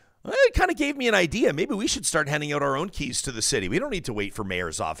hatting. It kind of gave me an idea. Maybe we should start handing out our own keys to the city. We don't need to wait for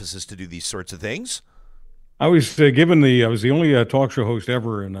mayor's offices to do these sorts of things. I was I was the only talk show host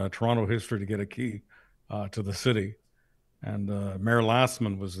ever in Toronto history to get a key to the city. And Mayor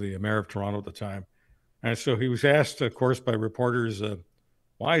Lastman was the mayor of Toronto at the time. And so he was asked, of course, by reporters,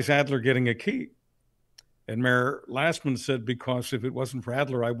 why is Adler getting a key? And Mayor Lastman said, because if it wasn't for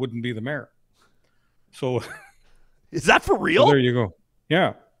Adler, I wouldn't be the mayor. So is that for real? So there you go.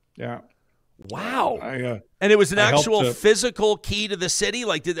 Yeah. Wow. And it was an actual physical key to the city?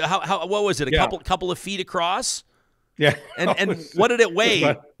 Like, what was it? Couple of feet across? Yeah. And what did it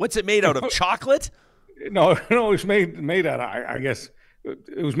weigh? What's it made out of? Chocolate? No, it was made out of, I guess,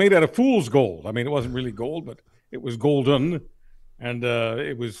 it was made out of fool's gold. I mean, it wasn't really gold, but it was golden. And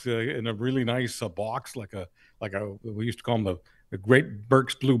it was in a really nice box, like a we used to call them the great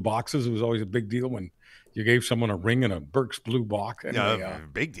Burke's Blue boxes. It was always a big deal when you gave someone a ring in a Burke's Blue box. Anyway,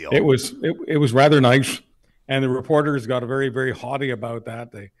 big deal. It was rather nice, and the reporters got very, very haughty about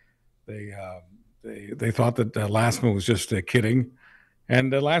that. They thought that Lastman was just kidding,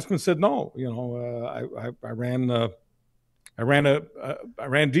 and Lastman said no. I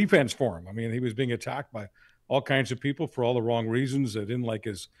ran defense for him. I mean, he was being attacked by all kinds of people for all the wrong reasons. They didn't like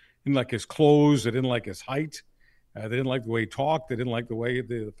his clothes. They didn't like his height. They didn't like the way he talked. They didn't like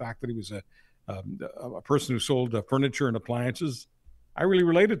the fact that he was a person who sold furniture and appliances. I really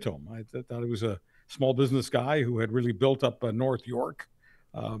related to him. I thought he was a small business guy who had really built up North York,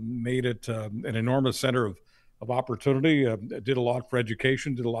 made it an enormous center of opportunity, did a lot for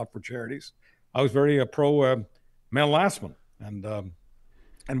education, did a lot for charities. I was very pro Mel Lastman, and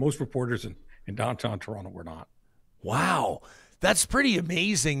most reporters in downtown Toronto were not. Wow. That's pretty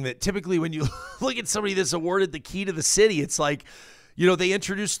amazing that typically when you look at somebody that's awarded the key to the city, it's like, they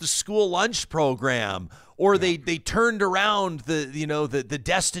introduced the school lunch program, or they turned around the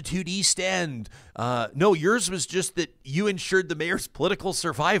destitute East End. No, yours was just that you ensured the mayor's political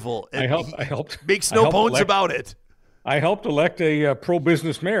survival. I helped. Makes no bones about it. I helped elect a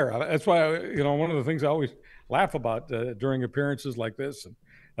pro-business mayor. That's why, one of the things I always laugh about during appearances like this,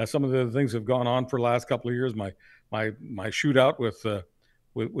 and some of the things have gone on for the last couple of years. My shootout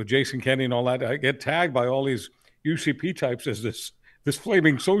with Jason Kenney and all that. I get tagged by all these UCP types as this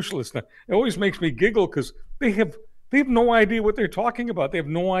flaming socialist. It always makes me giggle because they have no idea what they're talking about. They have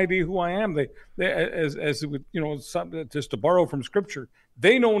no idea who I am. They just to borrow from scripture,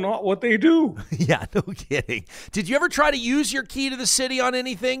 they know not what they do. Yeah, no kidding. Did you ever try to use your key to the city on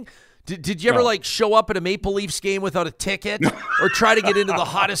anything? Did you ever show up at a Maple Leafs game without a ticket, or try to get into the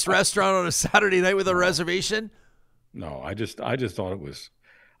hottest restaurant on a Saturday night with a reservation? No, I just thought it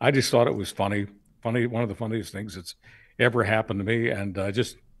was funny. One of the funniest things that's ever happened to me, and I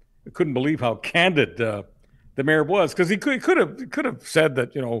just couldn't believe how candid the mayor was, because he could have said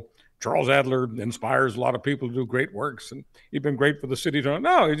that Charles Adler inspires a lot of people to do great works, and he'd been great for the city.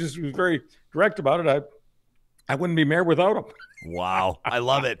 No, he was very direct about it. I wouldn't be mayor without him. Wow, I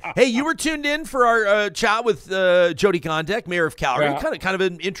love it. Hey, you were tuned in for our chat with Jyoti Gondek, mayor of Calgary. Yeah. Kind of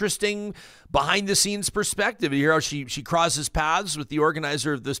an interesting behind-the-scenes perspective. You hear how she crosses paths with the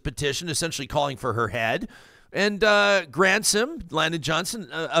organizer of this petition, essentially calling for her head, and grants him, Landon Johnston,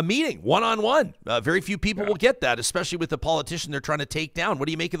 a meeting, one-on-one. Very few people will get that, especially with the politician they're trying to take down. What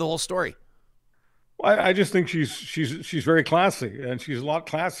do you make of the whole story? Well, I just think she's very classy, and she's a lot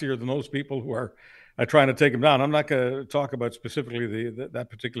classier than those people who are trying to take him down. I'm not going to talk about specifically that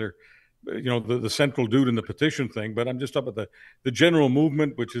particular, the central dude in the petition thing, but I'm just talking about the general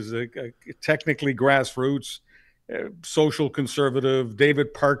movement, which is a technically grassroots, social conservative,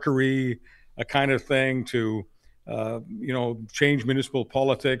 David Parker-y, a kind of thing to, change municipal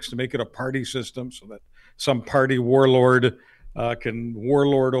politics to make it a party system so that some party warlord can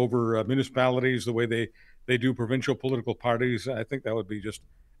warlord over municipalities the way they do provincial political parties. I think that would be just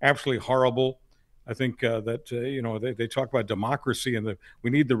absolutely horrible. I think that, they talk about democracy and we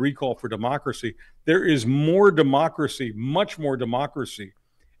need the recall for democracy. There is more democracy, much more democracy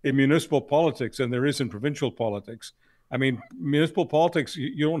in municipal politics than there is in provincial politics. I mean, municipal politics,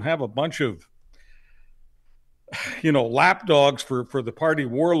 you don't have a bunch of, lapdogs for the party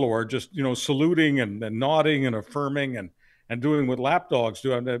warlord, just, saluting and nodding and affirming and doing what lapdogs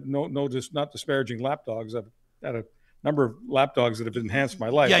do. I'm just not disparaging lapdogs. I've had a number of lapdogs that have enhanced my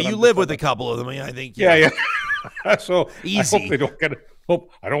life. Yeah, you live with a couple of them. I think. Yeah. So easy. I hope they don't get it.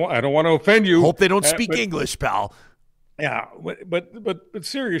 I don't want to offend you. Hope they don't speak English, pal. Yeah, but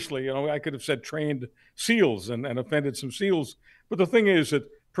seriously, I could have said trained SEALs and offended some SEALs. But the thing is that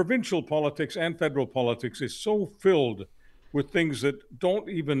provincial politics and federal politics is so filled with things that don't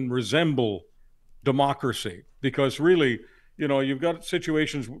even resemble democracy. Because really, you've got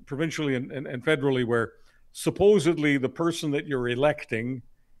situations provincially and federally where supposedly the person that you're electing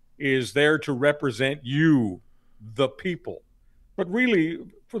is there to represent you, the people. But really,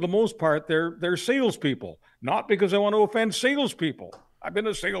 for the most part, they're salespeople. Not because I want to offend salespeople. I've been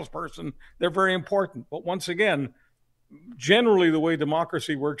a salesperson. They're very important. But once again, generally the way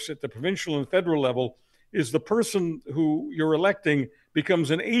democracy works at the provincial and federal level is the person who you're electing becomes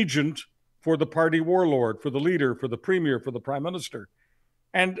an agent for the party warlord, for the leader, for the premier, for the prime minister.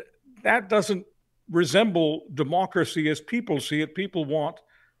 And that doesn't resemble democracy as people see it. People want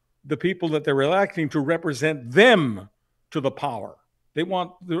the people that they're electing to represent them to the power. They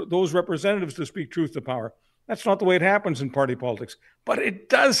want those representatives to speak truth to power. That's not the way it happens in party politics, but it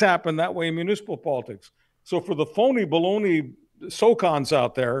does happen that way in municipal politics. So for the phony baloney SOCONs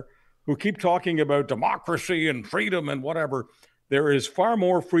out there who keep talking about democracy and freedom and whatever, there is far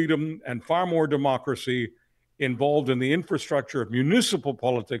more freedom and far more democracy involved in the infrastructure of municipal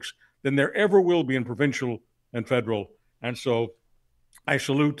politics than there ever will be in provincial and federal. And so I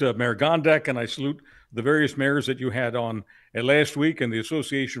salute Mayor Gondek, and I salute the various mayors that you had on last week and the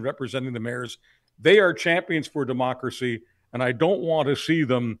association representing the mayors. They are champions for democracy, and I don't want to see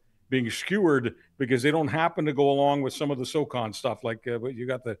them being skewered because they don't happen to go along with some of the SOCON stuff. Like you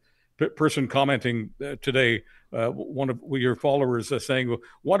got the person commenting today, one of your followers saying, well,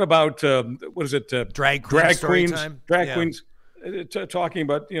 what about, drag queens? Talking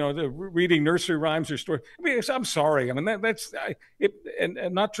about, reading nursery rhymes or stories. I mean, I'm sorry. I mean, that's and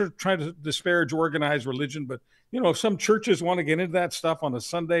not to try to disparage organized religion, but, if some churches want to get into that stuff on a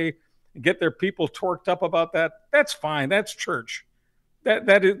Sunday and get their people torqued up about that, that's fine. That's church.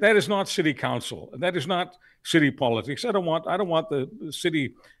 That is not city council. That is not city politics. I don't want the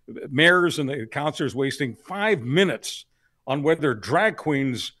city mayors and the councilors wasting 5 minutes on whether drag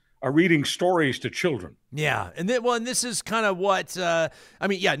queens are reading stories to children. Yeah, and this is kind of what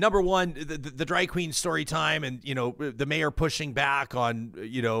number one, the drag queen story time, and the mayor pushing back on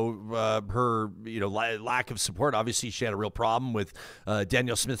her lack of support. Obviously, she had a real problem with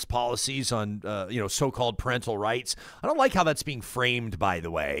Danielle Smith's policies on so-called parental rights. I don't like how that's being framed. By the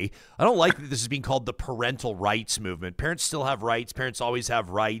way, I don't like that this is being called the parental rights movement. Parents still have rights. Parents always have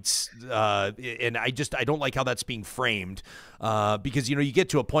rights, and I don't like how that's being framed because you get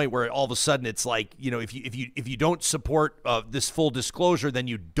to a point where all of a sudden it's like if you don't support this full disclosure, then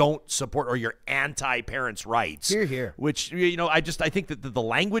you don't support or you're anti-parents' rights. Here. Which I think that the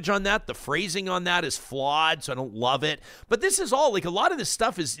language on that, the phrasing on that is flawed, so I don't love it. But this is all like a lot of this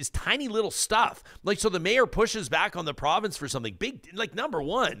stuff is tiny little stuff. Like so, the mayor pushes back on the province for something big, like number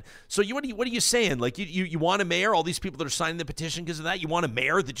one. So what are you saying? Like you want a mayor? All these people that are signing the petition because of that, you want a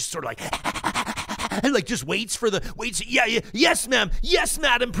mayor that just sort of like. And like just waits. Yeah, yes, ma'am. Yes,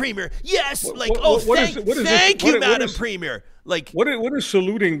 Madam Premier. Yes. Thank you, Madam Premier. Like, what does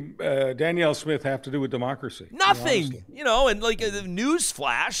saluting Danielle Smith have to do with democracy? Nothing, and like a news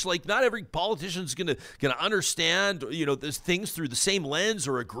flash, like not every politician's gonna understand, these things through the same lens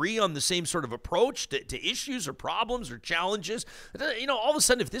or agree on the same sort of approach to issues or problems or challenges. All of a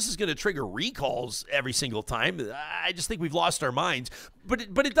sudden, if this is going to trigger recalls every single time, I just think we've lost our minds. But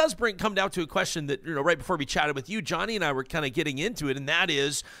it does come down to a question that, right before we chatted with you, Johnny and I were kind of getting into it, and that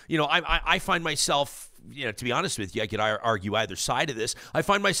is, I find myself, to be honest with you, I could argue either side of this. I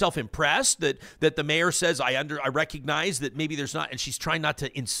find myself impressed that the mayor says I recognize that maybe there's not, and she's trying not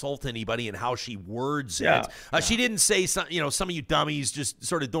to insult anybody in how she words it. She didn't say some of you dummies just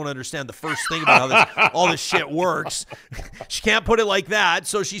sort of don't understand the first thing about how all this shit works. She can't put it like that.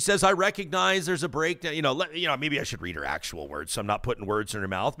 So she says I recognize there's a breakdown. Maybe I should read her actual words, so I'm not putting words in her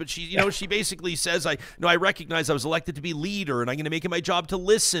mouth. But she, she basically says I recognize I was elected to be leader, and I'm going to make it my job to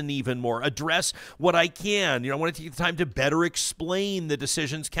listen even more, address what I can. I want to take the time to better explain the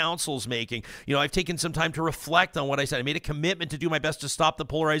decisions council's making. I've taken some time to reflect on what I said. I made a commitment to do my best to stop the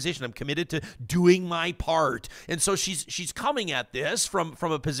polarization. I'm committed to doing my part. And so she's coming at this from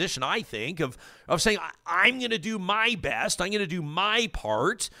a position, I think, of saying, I'm going to do my best. I'm going to do my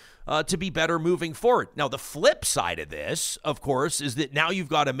part to be better moving forward. Now, the flip side of this, of course, is that now you've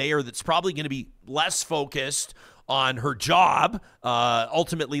got a mayor that's probably going to be less focused on her job,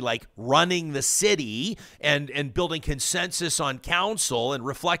 ultimately like running the city and building consensus on council and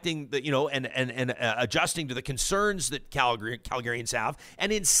reflecting the, and adjusting to the concerns that Calgarians have,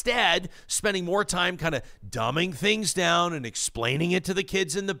 and instead spending more time kind of dumbing things down and explaining it to the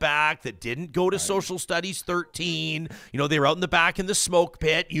kids in the back that didn't go to social studies 13. They were out in the back in the smoke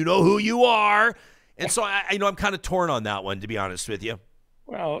pit. You know who you are. And so I'm kind of torn on that one, to be honest with you.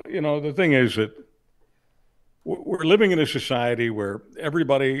 Well, the thing is that we're living in a society where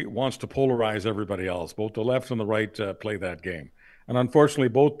everybody wants to polarize everybody else. Both the left and the right play that game. And unfortunately,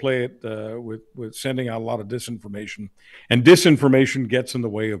 both play it with sending out a lot of disinformation. And disinformation gets in the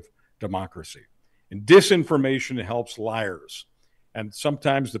way of democracy. And disinformation helps liars. And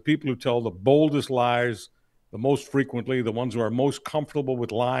sometimes the people who tell the boldest lies, the most frequently, the ones who are most comfortable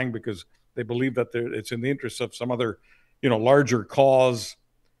with lying because they believe that it's in the interest of some other, larger cause,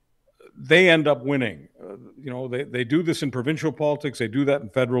 they end up winning. They do this in provincial politics. They do that in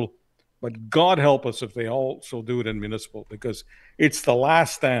federal. But God help us if they also do it in municipal, because it's the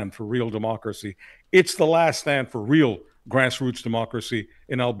last stand for real democracy. It's the last stand for real grassroots democracy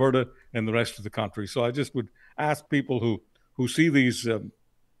in Alberta and the rest of the country. So I just would ask people who see these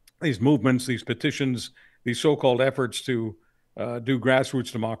movements, these petitions, these so-called efforts to do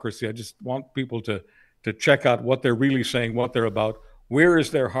grassroots democracy, I just want people to check out what they're really saying, what they're about. Where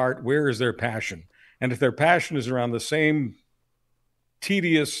is their heart? Where is their passion? And if their passion is around the same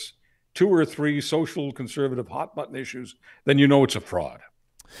tedious 2 or 3 social conservative hot button issues, then it's a fraud.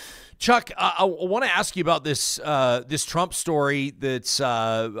 Chuck, I want to ask you about this Trump story that's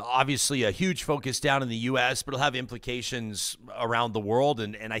obviously a huge focus down in the U.S., but it'll have implications around the world.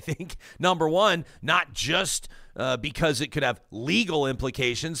 And I think, number one, not just because it could have legal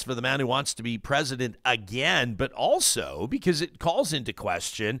implications for the man who wants to be president again, but also because it calls into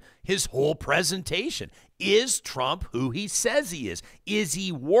question his whole presentation. Is Trump who he says he is? Is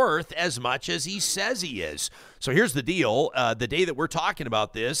he worth as much as he says he is? So here's the deal. The day that we're talking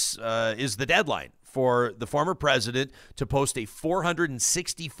about this is the deadline for the former president to post a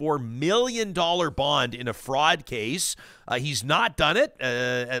 $464 million bond in a fraud case. He's not done it,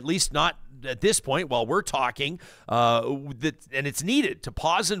 at least not at this point, while we're talking, and it's needed to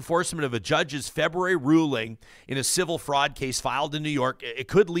pause enforcement of a judge's February ruling in a civil fraud case filed in New York. It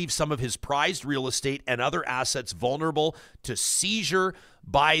could leave some of his prized real estate and other assets vulnerable to seizure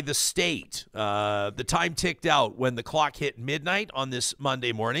by the state. The time ticked out when the clock hit midnight on this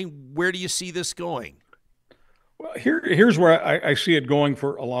Monday morning. Where do you see this going? Well, here's where I see it going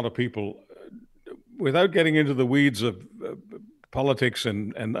for a lot of people. Without getting into the weeds of politics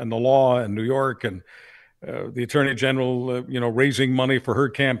and the law in New York and the Attorney General, raising money for her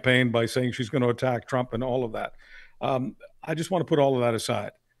campaign by saying she's going to attack Trump and all of that. I just want to put all of that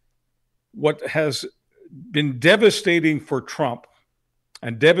aside. What has been devastating for Trump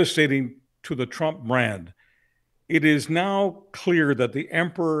and devastating to the Trump brand, it is now clear that the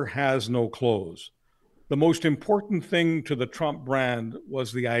emperor has no clothes. The most important thing to the Trump brand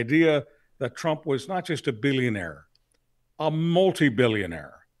was the idea that Trump was not just a billionaire, a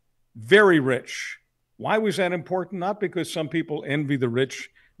multi-billionaire, very rich. Why was that important? Not because some people envy the rich,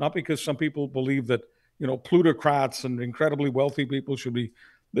 not because some people believe that, plutocrats and incredibly wealthy people should be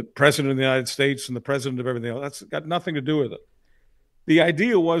the president of the United States and the president of everything else. That's got nothing to do with it. The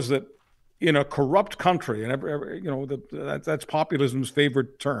idea was that in a corrupt country, and that's populism's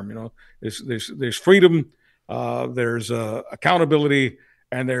favorite term. There's freedom, there's accountability,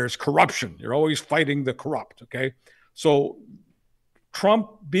 and there's corruption. You're always fighting the corrupt. Okay, so Trump,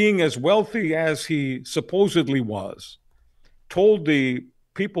 being as wealthy as he supposedly was, told the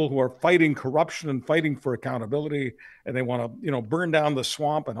people who are fighting corruption and fighting for accountability, and they want to burn down the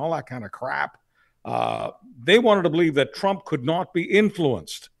swamp and all that kind of crap. They wanted to believe that Trump could not be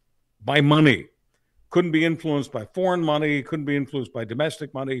influenced by money, couldn't be influenced by foreign money, couldn't be influenced by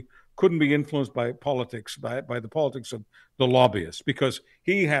domestic money, couldn't be influenced by politics, by the politics of the lobbyists, because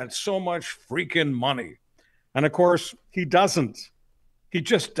he had so much freaking money. And of course, he doesn't. He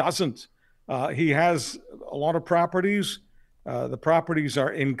just doesn't. He has a lot of properties. The properties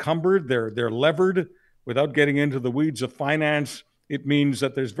are encumbered. They're levered. Without getting into the weeds of finance, it means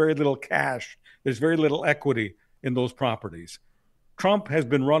that there's very little cash. There's very little equity in those properties. Trump has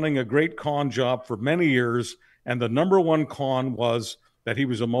been running a great con job for many years, and the number one con was that he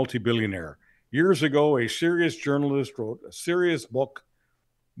was a multi-billionaire. Years ago, a serious journalist wrote a serious book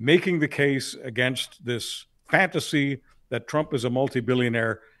making the case against this fantasy that Trump is a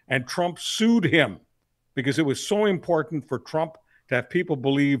multi-billionaire, and Trump sued him because it was so important for Trump to have people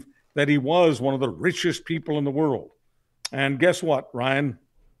believe that he was one of the richest people in the world. And guess what, Ryan?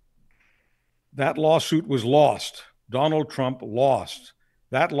 That lawsuit was lost. Donald Trump lost.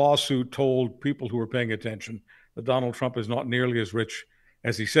 That lawsuit told people who were paying attention that Donald Trump is not nearly as rich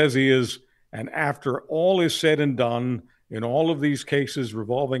as he says he is. And after all is said and done, in all of these cases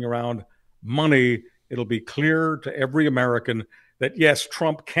revolving around money, it'll be clear to every American that, yes,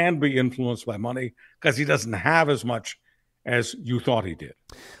 Trump can be influenced by money because he doesn't have as much as you thought he did.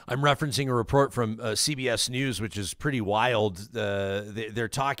 I'm referencing a report from CBS News, which is pretty wild. They're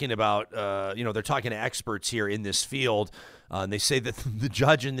talking about, they're talking to experts here in this field. And they say that the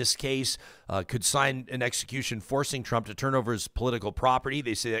judge in this case could sign an execution forcing Trump to turn over his political property.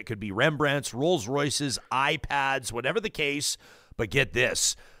 They say that could be Rembrandts, Rolls Royces, iPads, whatever the case. But get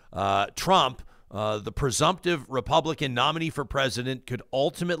this, Trump, the presumptive Republican nominee for president, could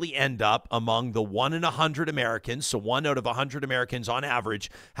ultimately end up among the 1 in 100 Americans. So 1 out of 100 Americans on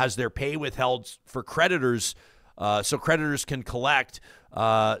average has their pay withheld for creditors, so creditors can collect,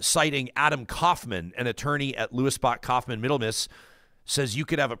 citing Adam Kaufman, an attorney at Lewis Bach Kaufman Middlemiss, says you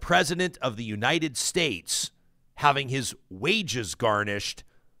could have a president of the United States having his wages garnished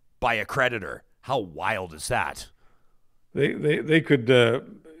by a creditor. How wild is that? They could...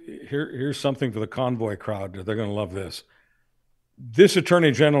 Here's something for the convoy crowd. They're going to love this. This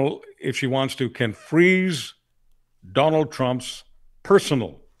attorney general, if she wants to, can freeze Donald Trump's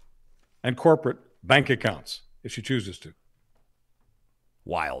personal and corporate bank accounts if she chooses to.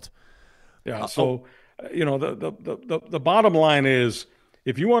 Wild. Yeah. So, the bottom line is,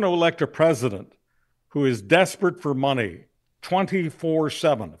 if you want to elect a president who is desperate for money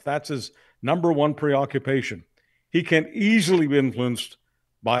 24/7, if that's his number one preoccupation, he can easily be influenced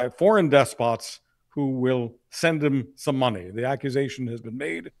by foreign despots who will send him some money. The accusation has been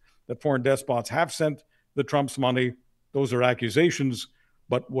made that foreign despots have sent the Trumps money. Those are accusations.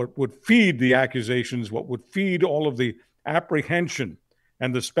 But what would feed the accusations, what would feed all of the apprehension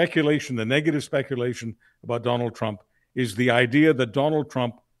and the speculation, the negative speculation about Donald Trump, is the idea that Donald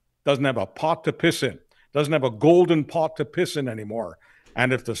Trump doesn't have a pot to piss in, doesn't have a golden pot to piss in anymore.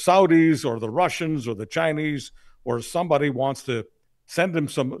 And if the Saudis or the Russians or the Chinese or somebody wants to send him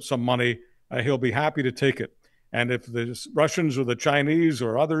some money, he'll be happy to take it. And if the Russians or the Chinese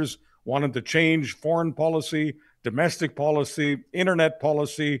or others want him to change foreign policy, domestic policy, internet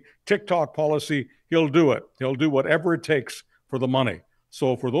policy, TikTok policy, he'll do it. He'll do whatever it takes for the money.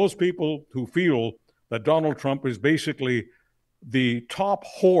 So for those people who feel that Donald Trump is basically the top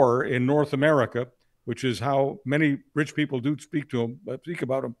whore in North America, which is how many rich people do speak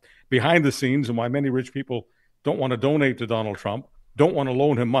about him behind the scenes, and why many rich people don't want to donate to Donald Trump, don't want to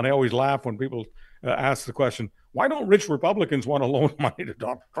loan him money. I always laugh when people ask the question, why don't rich Republicans want to loan money to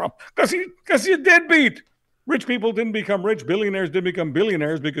Donald Trump? Because he's a deadbeat. Rich people didn't become rich. Billionaires didn't become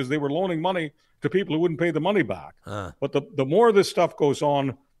billionaires because they were loaning money to people who wouldn't pay the money back. But the more this stuff goes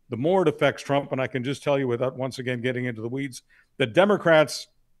on, the more it affects Trump. And I can just tell you, without once again getting into the weeds, the Democrats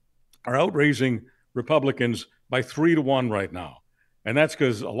are outraising Republicans by 3-1 right now. And that's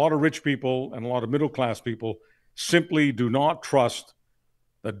because a lot of rich people and a lot of middle-class people simply do not trust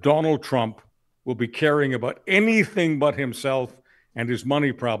that Donald Trump will be caring about anything but himself and his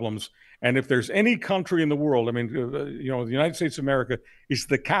money problems. And if there's any country in the world, I mean, the United States of America is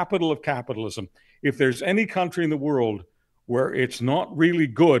the capital of capitalism. If there's any country in the world where it's not really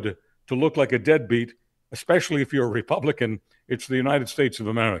good to look like a deadbeat, especially if you're a Republican, it's the United States of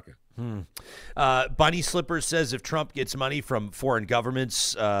America. Bunny Slippers says if Trump gets money from foreign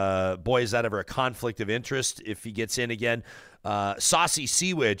governments, boy, is that ever a conflict of interest if he gets in again. Saucy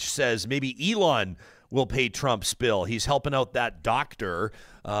Seawitch says maybe Elon will pay Trump's bill. He's helping out that doctor.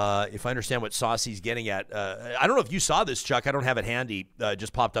 If I understand what Saucy's getting at. I don't know if you saw this, Chuck. I don't have it handy.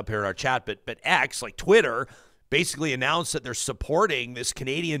 Just popped up here in our chat. But X, like Twitter, basically announced that they're supporting this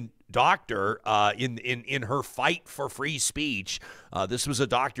Canadian doctor in her fight for free speech. This was a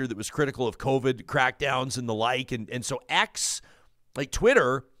doctor that was critical of COVID crackdowns and the like. And so X, like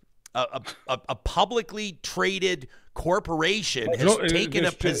Twitter, a publicly traded corporation has taken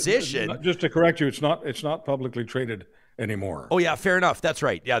a position. Just to correct you, it's not publicly traded anymore. Oh yeah, fair enough. That's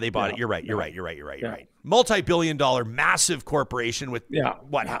right. Yeah, they bought it. You're right. Multi-billion-dollar massive corporation with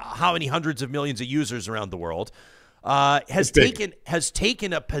how many hundreds of millions of users around the world has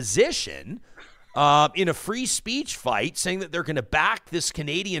taken a position in a free speech fight, saying that they're going to back this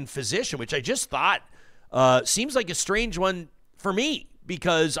Canadian physician, which I just thought seems like a strange one for me,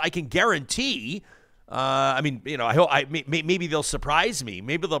 because I can guarantee. I hope maybe they'll surprise me.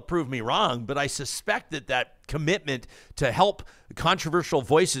 Maybe they'll prove me wrong, but I suspect that commitment to help controversial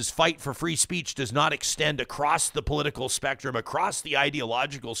voices fight for free speech does not extend across the political spectrum, across the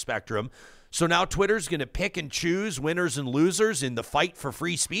ideological spectrum. So now Twitter's going to pick and choose winners and losers in the fight for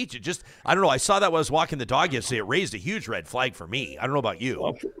free speech. I don't know. I saw that when I was walking the dog yesterday. It raised a huge red flag for me. I don't know about you.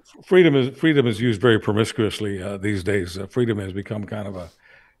 Well, freedom is used very promiscuously these days. Freedom has become kind of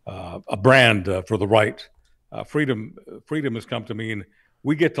a brand for the right. Freedom has come to mean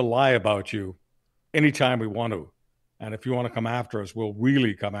we get to lie about you anytime we want to. And if you want to come after us, we'll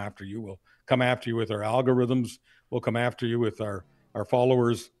really come after you. We'll come after you with our algorithms. We'll come after you with our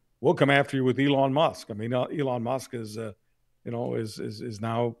followers. We'll come after you with Elon Musk. I mean, Elon Musk is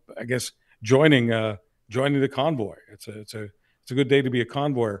now, I guess, joining the convoy. It's a good day to be a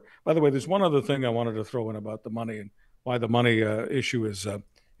convoyer. By the way, there's one other thing I wanted to throw in about the money and why the money issue is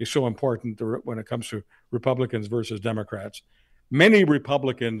so important when it comes to Republicans versus Democrats. Many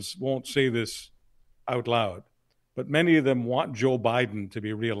Republicans won't say this out loud, but many of them want Joe Biden to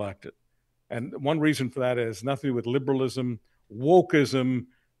be reelected. And one reason for that is nothing to do with liberalism, wokeism,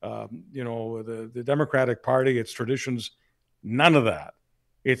 the Democratic Party, its traditions, none of that.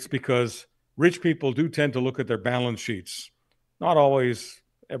 It's because rich people do tend to look at their balance sheets, not always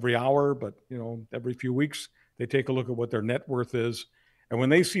every hour, but every few weeks, they take a look at what their net worth is. And when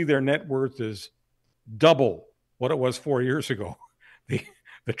they see their net worth is double what it was 4 years ago,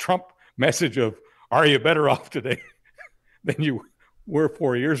 the Trump message of, are you better off today than you were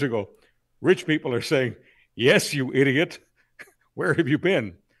 4 years ago? Rich people are saying, yes, you idiot. Where have you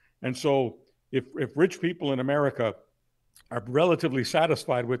been? And so if rich people in America are relatively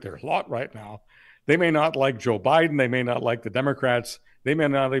satisfied with their lot right now, they may not like Joe Biden. They may not like the Democrats. They may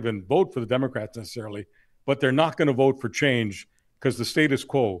not even vote for the Democrats necessarily, but they're not going to vote for change because the status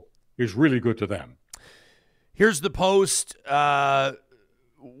quo is really good to them. Here's the post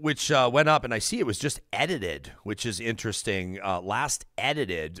which went up, and I see it was just edited, which is interesting. Last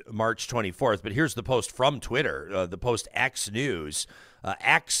edited March 24th, but here's the post from Twitter, the post X News.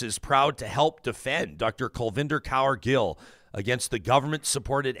 X is proud to help defend Dr. Kulvinder Kaur Gill against the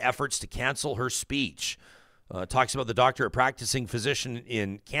government-supported efforts to cancel her speech. Talks about the doctor, a practicing physician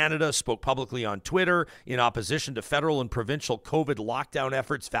in Canada, spoke publicly on Twitter in opposition to federal and provincial COVID lockdown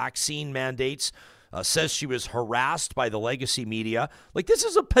efforts, vaccine mandates. Says she was harassed by the legacy media. Like, this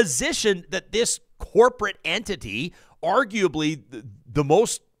is a position that this corporate entity, arguably the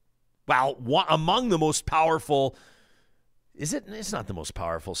most Well, among the most powerful. Is it? It's not the most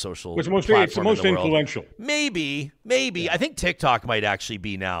powerful social It's platform the most in the world. influential. Maybe. Yeah. I think TikTok might actually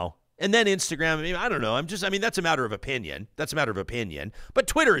be now. And then Instagram, I don't know. That's a matter of opinion. But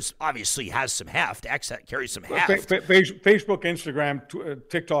Twitter obviously has some heft. X carries some heft. Facebook, Instagram,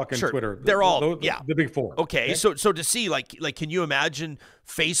 TikTok, and Twitter. They're all the big four. Okay, so to see like can you imagine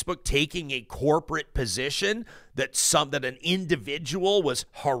Facebook taking a corporate position that an individual was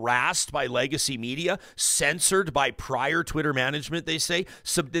harassed by legacy media, censored by prior Twitter management, they say.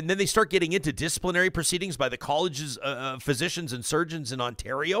 So then they start getting into disciplinary proceedings by the college's physicians and surgeons in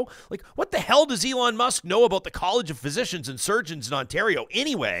Ontario. Like, what the hell does Elon Musk know about the College of Physicians and Surgeons in Ontario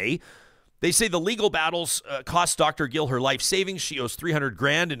anyway? They say the legal battles cost Dr. Gill her life savings. She owes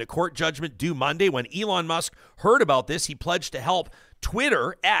 $300,000 in a court judgment due Monday. When Elon Musk heard about this, he pledged to help.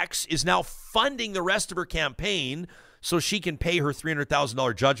 Twitter, X, is now funding the rest of her campaign so she can pay her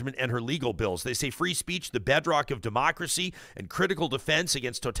 $300,000 judgment and her legal bills. They say free speech, the bedrock of democracy and critical defense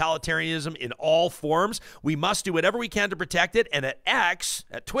against totalitarianism in all forms. We must do whatever we can to protect it. And at X,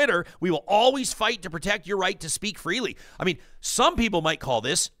 at Twitter, we will always fight to protect your right to speak freely. I mean, some people might call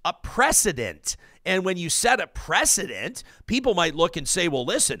this a precedent. And when you set a precedent, people might look and say, well,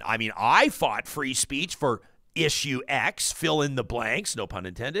 listen, I fought free speech for issue X, fill in the blanks, no pun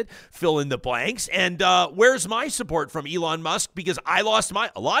intended, fill in the blanks. And where's my support from Elon Musk? Because a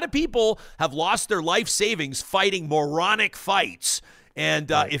lot of people have lost their life savings fighting moronic fights.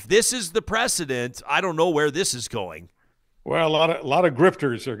 And if this is the precedent, I don't know where this is going. Well, a lot of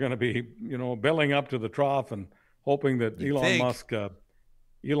grifters are going to be, belling up to the trough and hoping that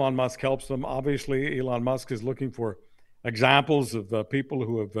Elon Musk helps them. Obviously, Elon Musk is looking for examples of people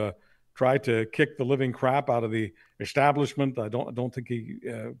who have tried to kick the living crap out of the establishment. I don't think he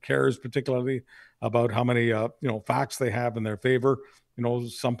cares particularly about how many facts they have in their favor.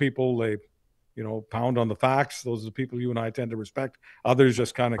 Some people they pound on the facts. Those are the people you and I tend to respect. Others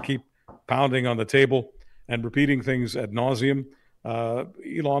just kind of keep pounding on the table and repeating things ad nauseum.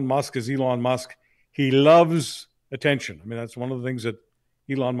 Elon Musk is Elon Musk. He loves attention. That's one of the things that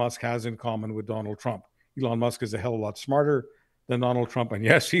Elon Musk has in common with Donald Trump. Elon Musk is a hell of a lot smarter than Donald Trump. And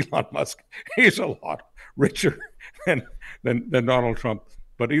yes, Elon Musk is a lot richer than Donald Trump.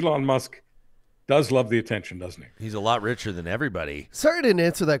 But Elon Musk does love the attention, doesn't he? He's a lot richer than everybody. Sorry I didn't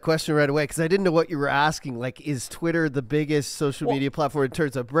answer that question right away because I didn't know what you were asking. Like, is Twitter the biggest social media platform in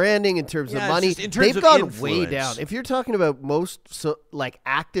terms of branding, in terms of money? They've gone influence. Way down. If you're talking about most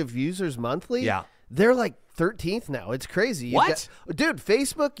active users monthly, they're like 13th now. It's crazy. Dude,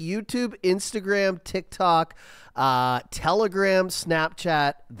 Facebook, YouTube, Instagram, TikTok, Telegram,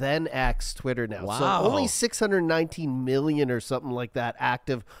 Snapchat, then X, Twitter now. Wow. So only 619 million or something like that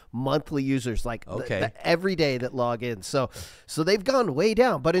active monthly users, every day that log in. So they've gone way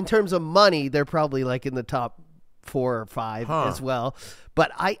down. But in terms of money, they're probably like in the top 4 or 5 as well.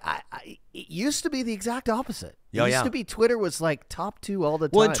 But it used to be the exact opposite. It used to be Twitter was like top 2 all the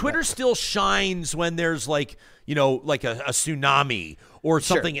time. Well, and Twitter still shines when there's like a tsunami or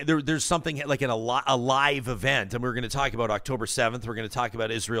something. Sure. There's something like a live event. And we're going to talk about October 7th. We're going to talk about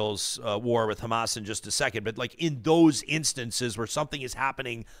Israel's war with Hamas in just a second. But like in those instances where something is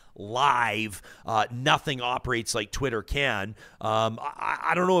happening live, nothing operates like Twitter can.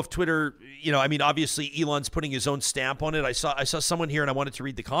 I don't know if Twitter, obviously Elon's putting his own stamp on it. I saw someone here and I wanted to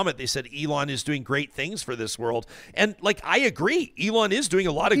read the comment. They said Elon is doing great things for this world. And I agree. Elon is doing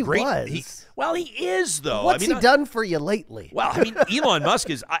a lot of great things. He is though. What's he done for you lately? Well, Elon Musk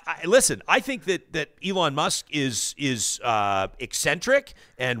is. Listen. I think that Elon Musk is eccentric,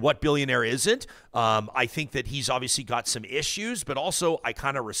 and what billionaire isn't? I think that he's obviously got some issues, but also I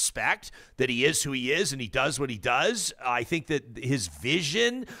kind of respect that he is who he is and he does what he does. I think that his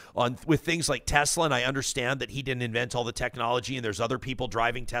vision with things like Tesla, and I understand that he didn't invent all the technology, and there's other people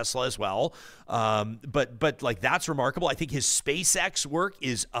driving Tesla as well. But that's remarkable. I think his SpaceX work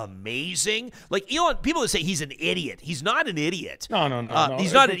is amazing. Like Elon, people that say he's an idiot. He's not an idiot. No.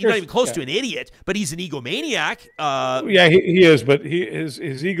 He's not even close to an idiot, but he's an egomaniac. He is, but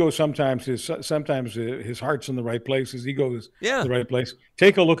his ego sometimes his heart's in the right place. His ego is in the right place.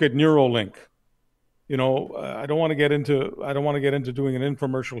 Take a look at Neuralink. I don't want to get into doing an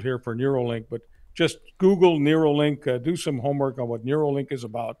infomercial here for Neuralink, but just Google Neuralink, do some homework on what Neuralink is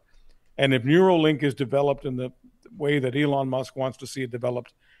about. And if Neuralink is developed in the way that Elon Musk wants to see it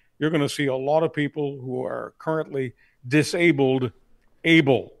developed, you're going to see a lot of people who are currently disabled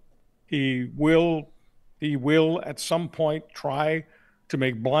able. He will at some point try to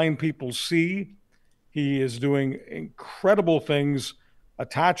make blind people see. He is doing incredible things,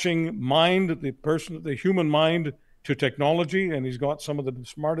 attaching the human mind to technology, and he's got some of the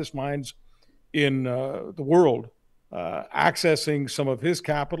smartest minds in the world accessing some of his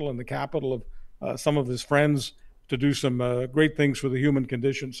capital and the capital of some of his friends to do some great things for the human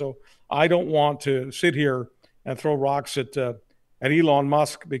condition. So I don't want to sit here and throw rocks at Elon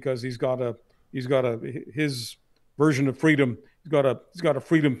Musk because he's got his version of freedom. He's got a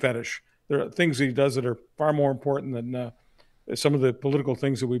freedom fetish. There are things he does that are far more important than some of the political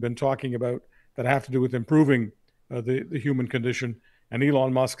things that we've been talking about that have to do with improving the human condition. And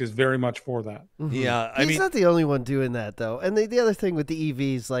Elon Musk is very much for that. Mm-hmm. Yeah, he's not the only one doing that, though. And the other thing with the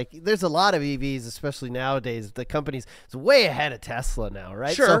EVs, like there's a lot of EVs, especially nowadays. The companies is way ahead of Tesla now,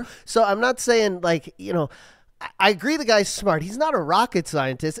 right? Sure. So I'm not saying like I agree the guy's smart. He's not a rocket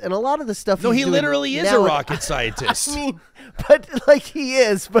scientist, and a lot of the stuff. No, he literally is a rocket scientist. I mean, but like he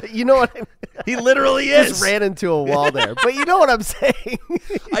is. But you know what? He literally is. Just ran into a wall there. But you know what I'm saying.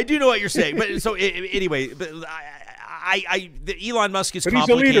 I do know what you're saying. But so anyway, but Elon Musk is but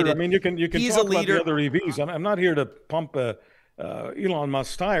complicated. He's a leader. I mean, you can he's talk a leader. about the other EVs. I'm not here to pump Elon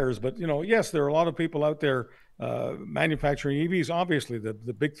Musk's tires, but yes, there are a lot of people out there manufacturing EVs. Obviously, the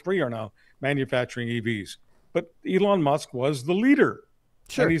big three are now manufacturing EVs. But Elon Musk was the leader.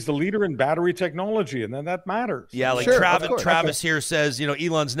 Sure. And he's the leader in battery technology, and then that matters. Yeah, like sure, Travis here says,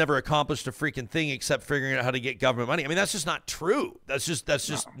 Elon's never accomplished a freaking thing except figuring out how to get government money. I mean, that's just not true. That's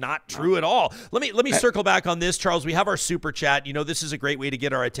just not true at all. Let me circle back on this, Charles. We have our super chat. This is a great way to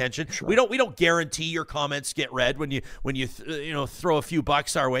get our attention. Sure. We don't guarantee your comments get read when you throw a few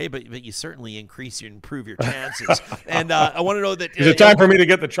bucks our way, but you certainly improve your chances. And I want to know that is it time for me to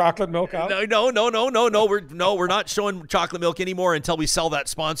get the chocolate milk out? No. We're not showing chocolate milk anymore until we sell that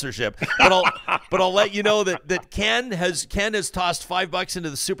sponsorship. But I'll let you know that Ken has tossed $5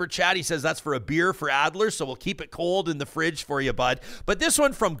 into the super chat. He says that's for a beer for Adler, so we'll keep it cold in the fridge for you, bud. But this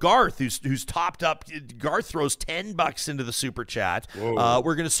one from Garth, who's topped up. Garth throws $10 into the super chat. We're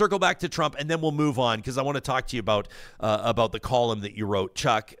going to circle back to Trump, and then we'll move on because I want to talk to you about the column that you wrote,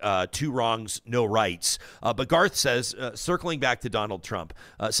 Chuck. 2 wrongs, no rights. But Garth says, circling back to Donald Trump,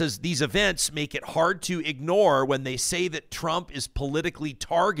 says these events make it hard to ignore when they say that Trump is politically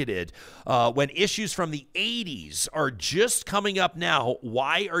targeted when issues from the 80s are just coming up now.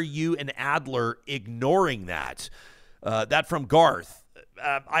 Why are you and Adler ignoring that? That from Garth.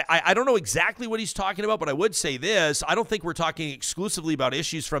 I don't know exactly what he's talking about, but I would say this. I don't think we're talking exclusively about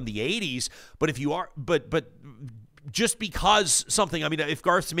issues from the 80s, but if you are, but just because something, I mean, if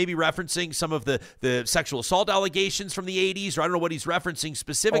Garth's maybe referencing some of the sexual assault allegations from the 80s, or I don't know what he's referencing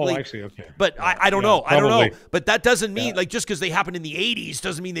specifically. Oh, I see. Okay. But I don't know. Probably. I don't know. But that doesn't mean, like, just because they happened in the 80s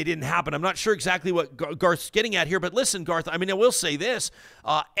doesn't mean they didn't happen. I'm not sure exactly what Garth's getting at here. But listen, Garth, I mean, I will say this.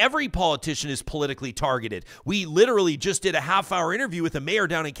 Every politician is politically targeted. We literally just did a half-hour interview with a mayor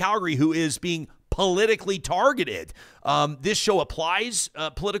down in Calgary who is being politically targeted. This show applies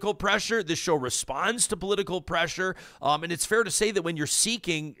political pressure. This show responds to political pressure. And it's fair to say that when you're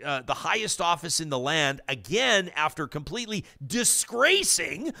seeking the highest office in the land, again, after completely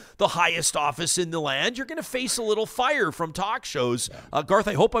disgracing the highest office in the land, you're going to face a little fire from talk shows. Garth,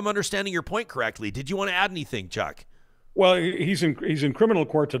 I hope I'm understanding your point correctly. Did you want to add anything, Chuck? Well, he's in criminal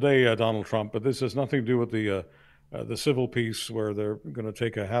court today, Donald Trump, but this has nothing to do with the civil piece where they're going to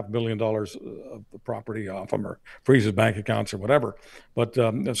take $500 million of the property off him or freeze his bank accounts or whatever. But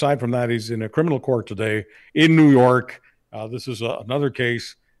aside from that, he's in a criminal court today in New York. This is another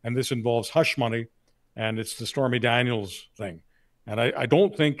case, and this involves hush money, and it's the Stormy Daniels thing. And I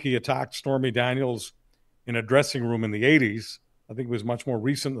don't think he attacked Stormy Daniels in a dressing room in the 80s. I think it was much more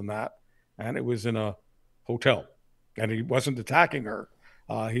recent than that, and it was in a hotel. And he wasn't attacking her.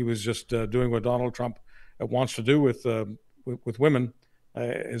 He was just doing what Donald Trump wants to do with women.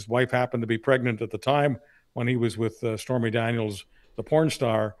 His wife happened to be pregnant at the time when he was with Stormy Daniels, the porn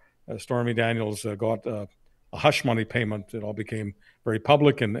star. Stormy Daniels got a hush money payment. It all became very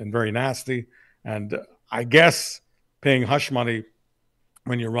public and very nasty. And I guess paying hush money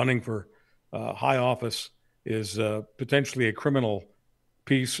when you're running for high office is potentially a criminal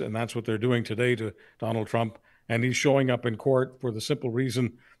piece, and that's what they're doing today to Donald Trump. And he's showing up in court for the simple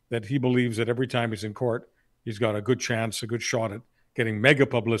reason that he believes that every time he's in court, he's got a good chance, a good shot at getting mega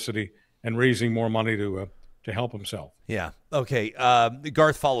publicity and raising more money to help himself. Yeah. Okay.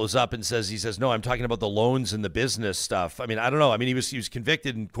 Garth follows up and says, no, I'm talking about the loans and the business stuff. I mean, I don't know. I mean, he was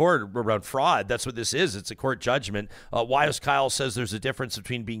convicted in court around fraud. That's what this is. It's a court judgment. Wise Kyle says there's a difference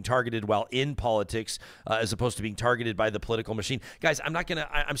between being targeted while in politics as opposed to being targeted by the political machine. Guys,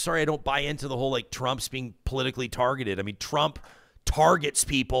 I'm sorry I don't buy into the whole, like, Trump's being politically targeted. I mean, Trump targets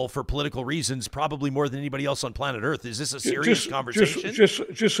people for political reasons probably more than anybody else on planet Earth. Is this a serious conversation?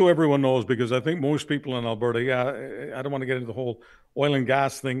 Just so everyone knows, because I think most people in Alberta, I don't want to get into the whole oil and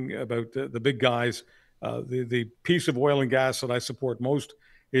gas thing about the big guys. The piece of oil and gas that I support most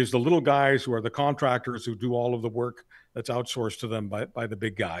is the little guys who are the contractors who do all of the work that's outsourced to them by the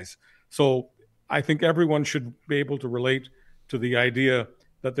big guys. So I think everyone should be able to relate to the idea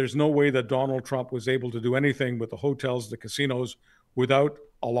that there's no way that Donald Trump was able to do anything with the hotels, the casinos, without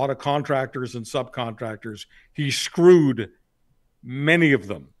a lot of contractors and subcontractors. He screwed many of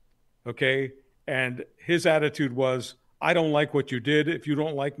them, okay? And his attitude was, I don't like what you did. If you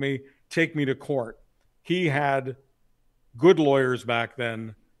don't like me, take me to court. He had good lawyers back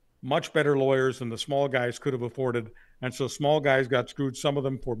then, much better lawyers than the small guys could have afforded. And so small guys got screwed, some of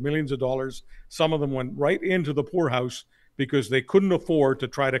them for millions of dollars. Some of them went right into the poorhouse because they couldn't afford to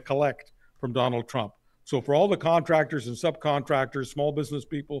try to collect from Donald Trump. So for all the contractors and subcontractors, small business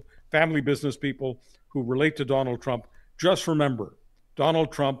people, family business people who relate to Donald Trump, just remember,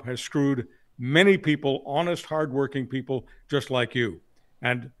 Donald Trump has screwed many people, honest, hardworking people just like you.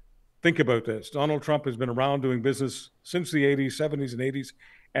 And think about this. Donald Trump has been around doing business since the 80s, 70s, and 80s,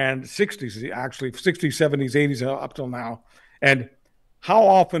 and 60s, actually, 60s, 70s, 80s, up till now. And how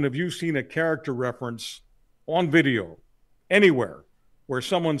often have you seen a character reference on video, anywhere, where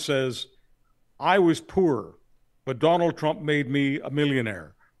someone says, I was poor, but Donald Trump made me a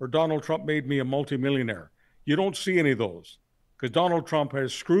millionaire, or Donald Trump made me a multimillionaire? You don't see any of those, because Donald Trump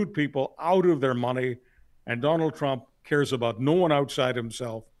has screwed people out of their money, and Donald Trump cares about no one outside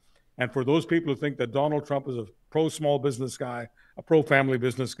himself. And for those people who think that Donald Trump is a pro-small business guy, a pro-family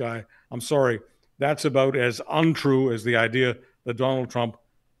business guy, I'm sorry, that's about as untrue as the idea that Donald Trump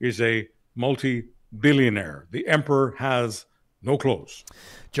is a multi-billionaire. The emperor has no clothes.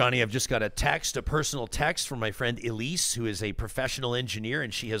 Johnny, I've just got a personal text from my friend Elise, who is a professional engineer,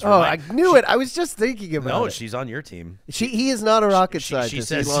 and she has. I knew it. I was just thinking about it. No, she's on your team. He is not a rocket scientist.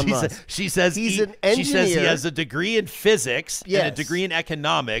 She says he's an engineer. She says he has a degree in physics and a degree in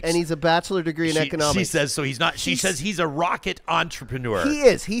economics, and he's a bachelor degree in economics. She says so. He's not. She says he's a rocket entrepreneur. He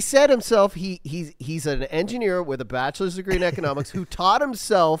is. He said himself. He's an engineer with a bachelor's degree in economics who taught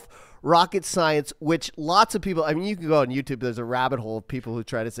himself rocket science, which lots of people, I mean, you can go on YouTube, there's a rabbit hole of people who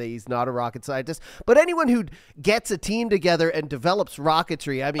try to say he's not a rocket scientist, but anyone who gets a team together and develops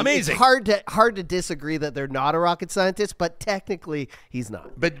rocketry, I mean, amazing. It's hard to disagree that they're not a rocket scientist, but technically he's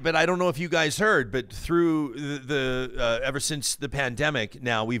not. But I don't know if you guys heard, but through the ever since the pandemic,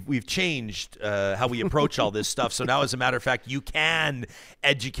 now we've changed how we approach all this stuff. So now, as a matter of fact, you can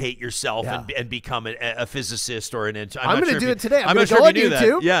educate yourself and become a physicist or an engineer. I'm going to do it today. I'm going to go on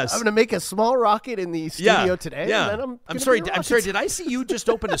YouTube. Yes. I'm going to make a small rocket in the studio today. Yeah. And then I'm sorry. Did I see you just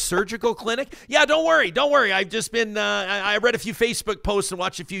open a surgical clinic? Yeah. Don't worry. I've just been. I read a few Facebook posts and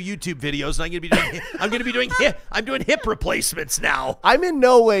watched a few YouTube videos, and I'm doing hip replacements now. I'm in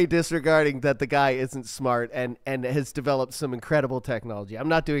no way disregarding that the guy isn't smart and has developed some incredible technology. I'm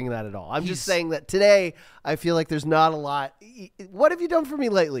not doing that at all. I'm just saying that today I feel like there's not a lot. What have you done for me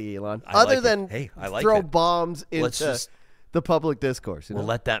lately, Elon? Other than throw bombs into the public discourse. We'll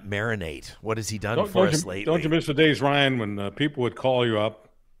let that marinate. What has he done for us lately? Don't you miss the days, Ryan, when people would call you up,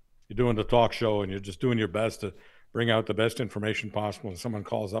 you're doing the talk show, and you're just doing your best to bring out the best information possible, and someone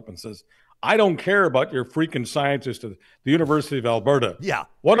calls up and says, I don't care about your freaking scientist at the University of Alberta. Yeah.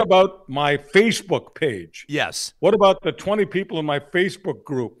 What about my Facebook page? Yes. What about the 20 people in my Facebook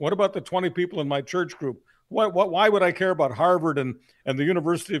group? What about the 20 people in my church group? Why would I care about Harvard and the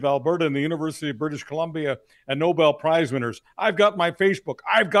University of Alberta and the University of British Columbia and Nobel Prize winners? I've got my Facebook.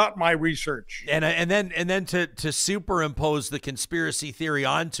 I've got my research. And then to superimpose the conspiracy theory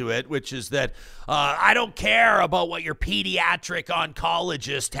onto it, which is that I don't care about what your pediatric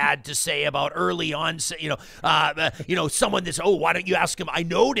oncologist had to say about early onset. Someone that's, why don't you ask him? I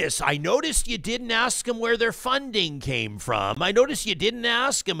noticed you didn't ask him where their funding came from. I noticed you didn't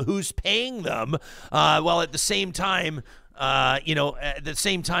ask him who's paying them. Well, at the same time,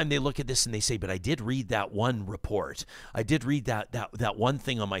 they look at this and they say, but I did read that one report. I did read that one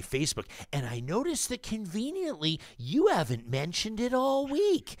thing on my Facebook, and I noticed that conveniently you haven't mentioned it all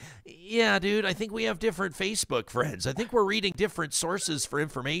week. Yeah, dude, I think we have different Facebook friends. I think we're reading different sources for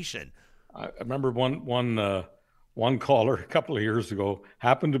information. I remember one caller a couple of years ago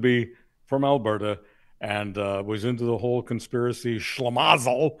happened to be from Alberta and was into the whole conspiracy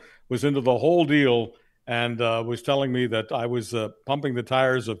schlemazel, was into the whole deal, and was telling me that I was pumping the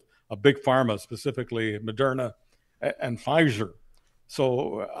tires of Big Pharma, specifically Moderna and Pfizer.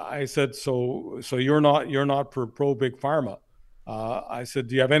 So I said, so you're not pro Big Pharma. I said,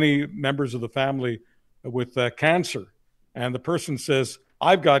 do you have any members of the family with cancer? and the person says,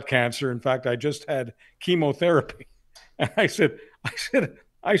 I've got cancer. In fact, I just had chemotherapy. And I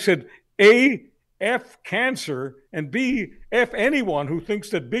said, A, F cancer, and B, F anyone who thinks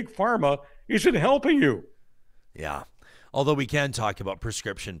that big pharma isn't helping you. Yeah. Although we can talk about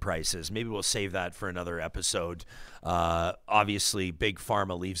prescription prices. Maybe we'll save that for another episode. Obviously, big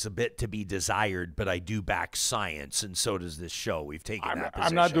pharma leaves a bit to be desired, but I do back science, and so does this show. We've taken that position.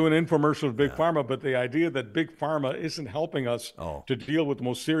 I'm not doing infomercial of big pharma, but the idea that big pharma isn't helping us to deal with the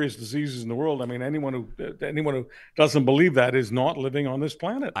most serious diseases in the world, I mean, anyone who doesn't believe that is not living on this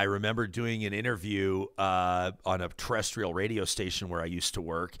planet. I remember doing an interview on a terrestrial radio station where I used to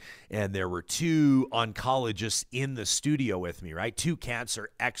work, and there were two oncologists in the studio with me, right? Two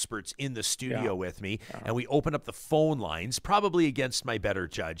cancer experts in the studio with me, and we opened up the phone lines, probably against my better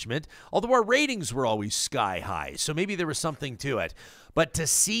judgment, although our ratings were always sky high, so maybe there was something to it. But to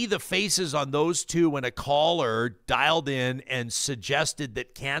see the faces on those two when a caller dialed in and suggested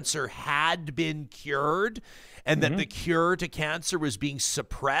that cancer had been cured and that the cure to cancer was being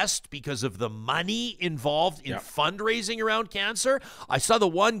suppressed because of the money involved in fundraising around cancer. I saw the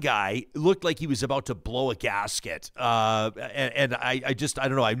one guy looked like he was about to blow a gasket. And I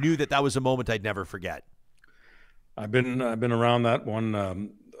don't know. I knew that was a moment I'd never forget. I've been around that one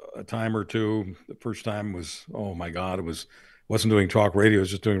a time or two. The first time was, oh my God, wasn't doing talk radio. It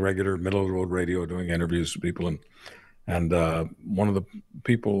was just doing regular middle of the road radio, doing interviews with people. And one of the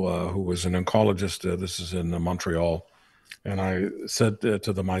people who was an oncologist, this is in Montreal, and I said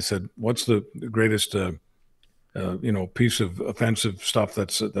to them, I said, what's the greatest, piece of offensive stuff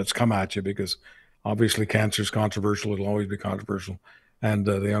that's come at you? Because obviously cancer is controversial. It'll always be controversial. And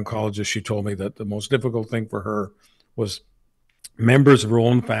the oncologist, she told me that the most difficult thing for her was members of her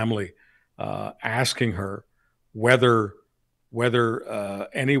own family asking her whether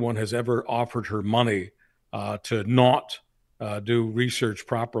anyone has ever offered her money to not do research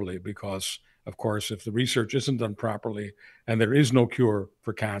properly, because, of course, if the research isn't done properly and there is no cure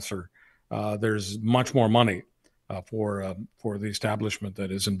for cancer, there's much more money for the establishment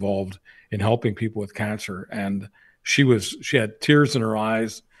that is involved in helping people with cancer. And she had tears in her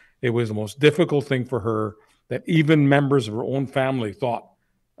eyes. It was the most difficult thing for her, that even members of her own family thought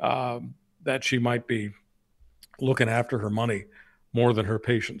that she might be looking after her money more than her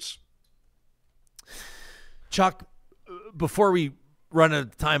patients. Chuck, before we run out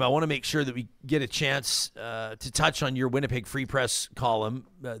of time, I want to make sure that we get a chance to touch on your Winnipeg Free Press column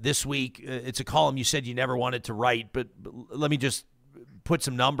this week. It's a column you said you never wanted to write, but let me just put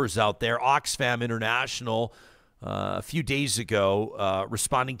some numbers out there. Oxfam International, a few days ago,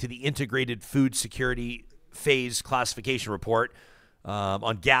 responding to the Integrated Food Security Phase Classification Report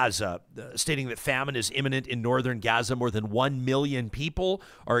on Gaza, stating that famine is imminent in northern Gaza. More than 1 million people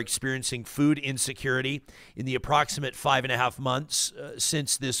are experiencing food insecurity in the approximate 5.5 months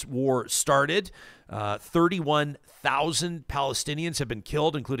since this war started. 31,000 Palestinians have been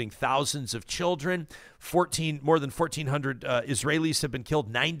killed, including thousands of children. More than 1,400 Israelis have been killed.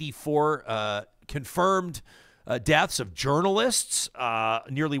 94 confirmed deaths of journalists.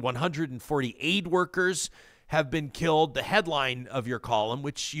 Nearly 140 aid workers have been killed. The headline of your column,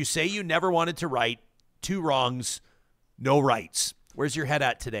 which you say you never wanted to write, 2 wrongs, no rights. Where's your head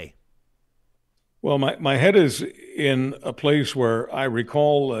at today? Well, my head is in a place where I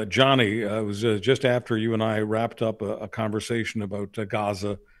recall Johnny. It was just after you and I wrapped up a conversation about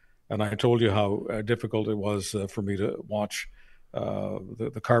Gaza, and I told you how difficult it was for me to watch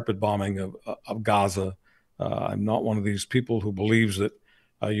the carpet bombing of Gaza. I'm not one of these people who believes that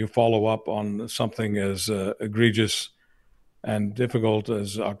you follow up on something as egregious and difficult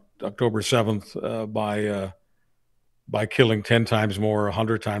as October 7th by killing 10 times more,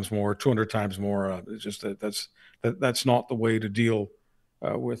 100 times more, 200 times more. It's just that's not the way to deal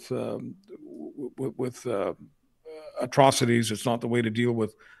with atrocities. It's not the way to deal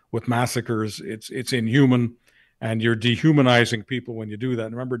with massacres. It's inhuman, and you're dehumanizing people when you do that.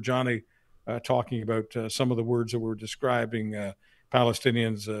 And remember Johnny talking about some of the words that were describing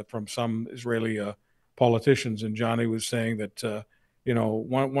Palestinians from some Israeli politicians, and Johnny was saying that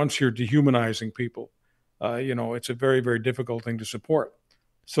once you're dehumanizing people, it's a very, very difficult thing to support.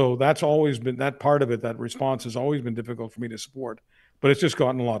 So that's always been that part of it. That response has always been difficult for me to support, but it's just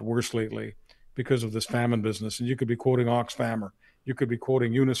gotten a lot worse lately because of this famine business. And you could be quoting Oxfam, or you could be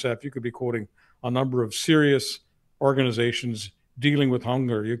quoting UNICEF, you could be quoting a number of serious organizations dealing with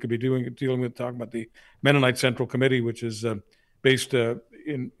hunger. You could be talking about the Mennonite Central Committee, which is based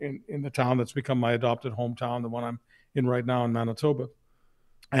in the town that's become my adopted hometown, the one I'm in right now in Manitoba.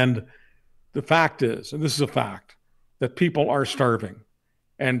 And the fact is, and this is a fact, that people are starving.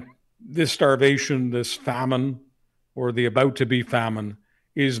 And this starvation, this famine, or the about to be famine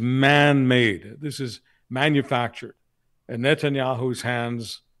is man-made. This is manufactured. And Netanyahu's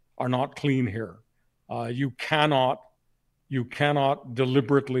hands are not clean here. You cannot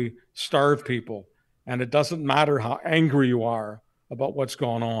deliberately starve people. And it doesn't matter how angry you are about what's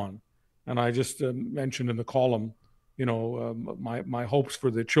gone on. And I just mentioned in the column, my hopes for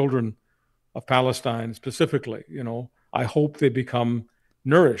the children of Palestine specifically. I hope they become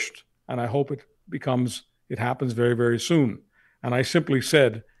nourished, and I hope it happens very, very soon. And I simply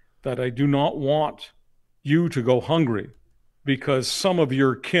said that I do not want you to go hungry because some of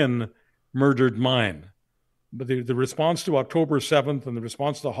your kin murdered mine. But the response to October 7th and the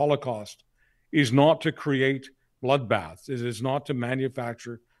response to the Holocaust is not to create bloodbaths. It is not to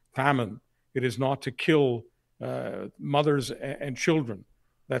manufacture famine. It is not to kill mothers and children.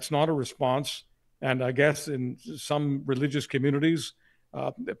 That's not a response. And I guess in some religious communities,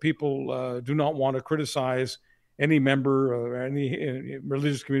 people do not want to criticize any member or any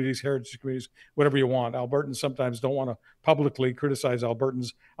religious communities, heritage communities, whatever you want. Albertans sometimes don't want to publicly criticize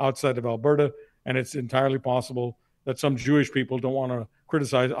Albertans outside of Alberta. And it's entirely possible that some Jewish people don't want to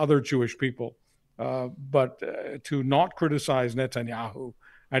criticize other Jewish people. But to not criticize Netanyahu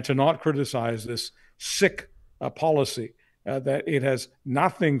and to not criticize this sick policy, that it has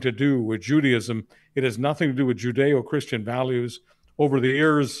nothing to do with Judaism. It has nothing to do with Judeo-Christian values. Over the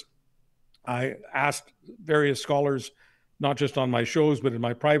years, I asked various scholars, not just on my shows, but in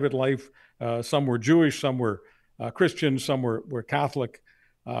my private life. Some were Jewish, some were Christian, some were Catholic.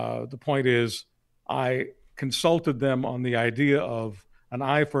 The point is, I consulted them on the idea of an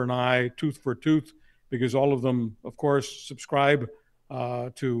eye for an eye, tooth for tooth, because all of them, of course, subscribe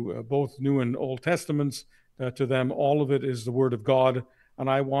to both New and Old Testaments. To them, all of it is the Word of God. And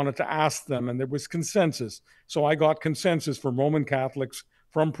I wanted to ask them, and there was consensus. So I got consensus from Roman Catholics,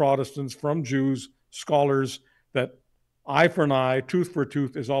 from Protestants, from Jews, scholars, that eye for an eye, tooth for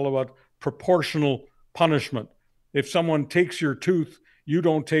tooth is all about proportional punishment. If someone takes your tooth, you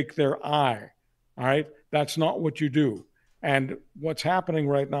don't take their eye. All right? That's not what you do. And what's happening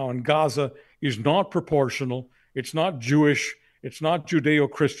right now in Gaza is not proportional. It's not Jewish. It's not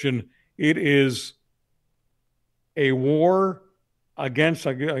Judeo-Christian. It is a war against,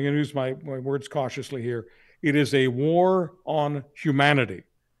 I'm going to use my words cautiously here. It is a war on humanity,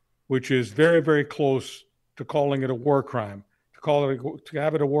 which is very, very close to calling it a war crime. To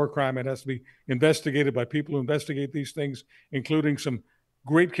have it a war crime, it has to be investigated by people who investigate these things, including some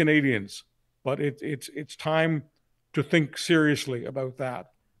great Canadians. But it's time to think seriously about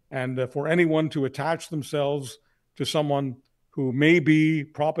that. And for anyone to attach themselves to someone who may be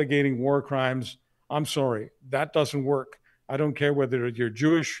propagating war crimes, I'm sorry, that doesn't work. I don't care whether you're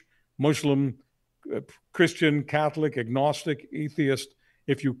Jewish, Muslim, Christian, Catholic, agnostic, atheist.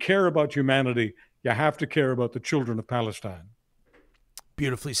 If you care about humanity, you have to care about the children of Palestine.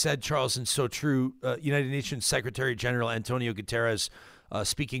 Beautifully said, Charles, and so true. United Nations Secretary General Antonio Guterres,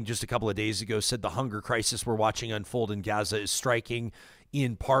 speaking just a couple of days ago, said the hunger crisis we're watching unfold in Gaza is striking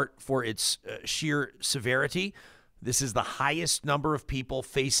in part for its sheer severity. This is the highest number of people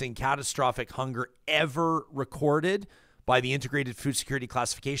facing catastrophic hunger ever recorded by the Integrated Food Security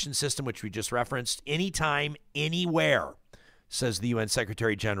Classification System, which we just referenced. Anytime, anywhere, says the UN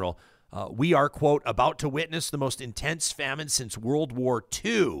Secretary General. We are, quote, about to witness the most intense famine since World War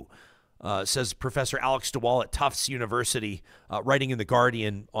II, says Professor Alex DeWall at Tufts University, writing in The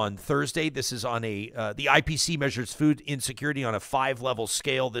Guardian on Thursday. This is on the IPC measures food insecurity on a 5-level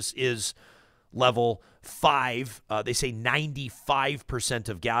scale. This is level 5. They say 95%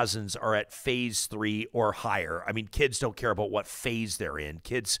 of Gazans are at phase 3 or higher. I mean, kids don't care about what phase they're in.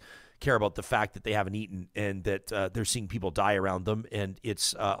 Kids care about the fact that they haven't eaten and that they're seeing people die around them. And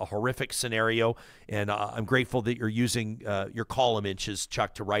it's a horrific scenario. And I'm grateful that you're using your column inches,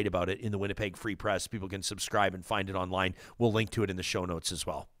 Chuck, to write about it in the Winnipeg Free Press. People can subscribe and find it online. We'll link to it in the show notes as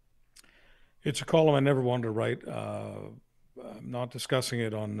well. It's a column I never wanted to write. I'm not discussing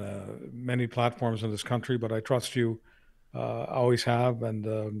it on many platforms in this country, but I trust you. I always have,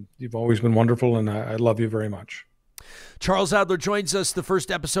 and you've always been wonderful, and I love you very much. Charles Adler joins us the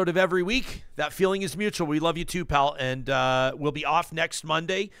first episode of every week. That feeling is mutual. We love you too, pal, and we'll be off next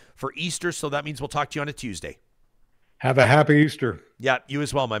Monday for Easter, so that means we'll talk to you on a Tuesday. Have a happy Easter. Yeah, you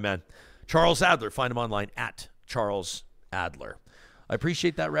as well, my man. Charles Adler. Find him online at Charles Adler. I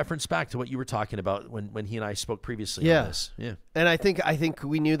appreciate that reference back to what you were talking about when he and I spoke previously on this. Yeah. And I think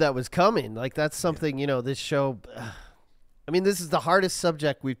we knew that was coming. Like, that's something, this show, I mean, this is the hardest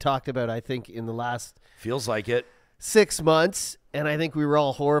subject we've talked about, I think, in the last feels like it 6 months, and I think we were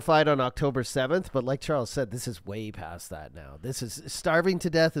all horrified on October 7th. But like Charles said, this is way past that now. This is starving to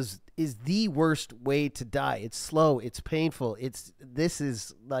death is the worst way to die. It's slow. It's painful. This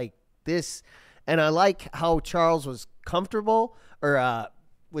is like this. And I like how Charles was comfortable or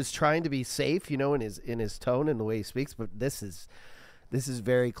was trying to be safe, in his tone and the way he speaks. But this is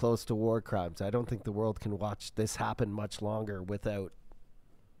very close to war crimes. I don't think the world can watch this happen much longer without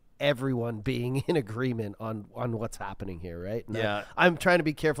everyone being in agreement on what's happening here, right? And yeah. I'm trying to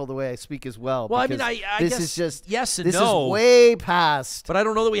be careful the way I speak as well. Well, I mean, I this guess is just yes and this no. is way past. But I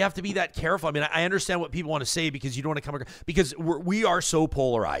don't know that we have to be that careful. I mean, I understand what people want to say because you don't want to come because we are so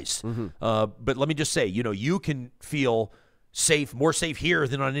polarized. But let me just say, you can feel more safe here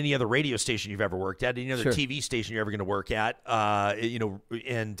than on any other radio station you've ever worked at, any other TV station you're ever going to work at, but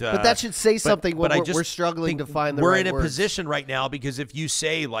that should say something when we're struggling to find the right words. We're in a position right now because if you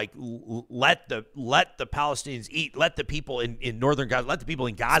say like let the Palestinians eat, let the people in northern Gaza, let the people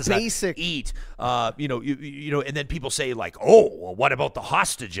in Gaza eat, and then people say like, oh, well, what about the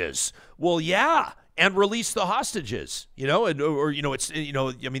hostages? Well, yeah. And release the hostages, there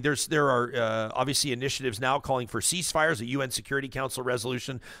are obviously initiatives now calling for ceasefires, a UN Security Council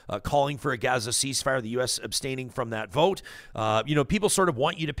resolution calling for a Gaza ceasefire, the U.S. abstaining from that vote. People sort of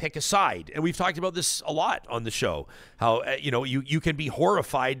want you to pick a side. And we've talked about this a lot on the show, how, you can be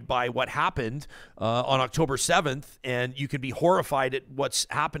horrified by what happened on October 7th, and you can be horrified at what's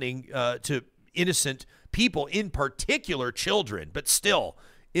happening to innocent people, in particular children, but still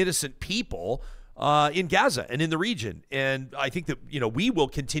innocent people in Gaza and in the region. And I think that, we will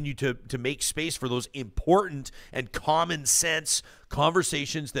continue to make space for those important and common sense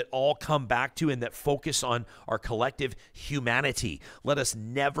conversations that all come back to and that focus on our collective humanity. Let us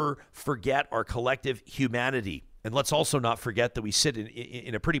never forget our collective humanity. And let's also not forget that we sit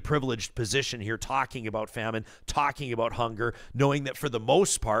in a pretty privileged position here talking about famine, talking about hunger, knowing that for the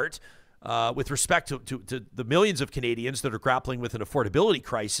most part, with respect to the millions of Canadians that are grappling with an affordability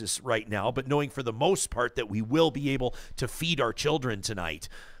crisis right now, but knowing for the most part that we will be able to feed our children tonight.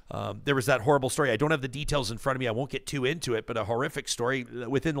 There was that horrible story. I don't have the details in front of me. I won't get too into it, but a horrific story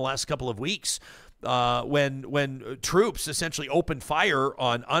within the last couple of weeks when troops essentially opened fire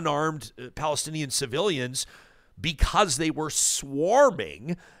on unarmed Palestinian civilians because they were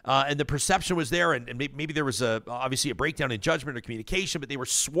swarming, and the perception was there, and maybe there was obviously a breakdown in judgment or communication, but they were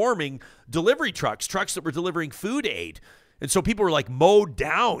swarming delivery trucks that were delivering food aid. And so people were like mowed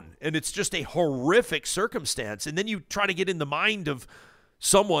down, and it's just a horrific circumstance. And then you try to get in the mind of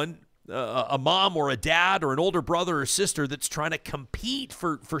someone, a mom or a dad or an older brother or sister that's trying to compete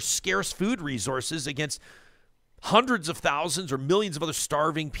for scarce food resources against hundreds of thousands or millions of other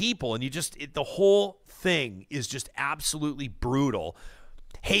starving people. And the whole thing is just absolutely brutal.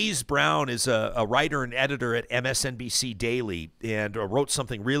 Hayes Brown is a writer and editor at MSNBC Daily and wrote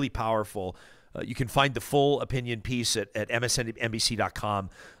something really powerful. You can find the full opinion piece at msnbc.com.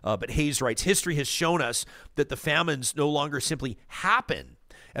 But Hayes writes, history has shown us that the famines no longer simply happen,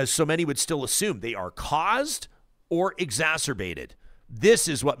 as so many would still assume. They are caused or exacerbated. This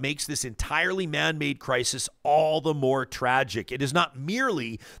is what makes this entirely man-made crisis all the more tragic. It is not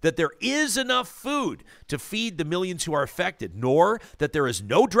merely that there is enough food to feed the millions who are affected, nor that there is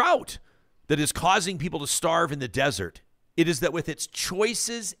no drought that is causing people to starve in the desert. It is that with its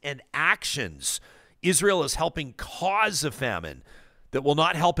choices and actions, Israel is helping cause a famine that will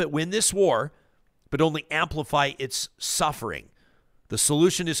not help it win this war, but only amplify its suffering. The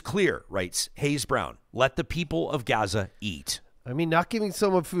solution is clear, writes Hayes Brown. Let the people of Gaza eat. I mean, not giving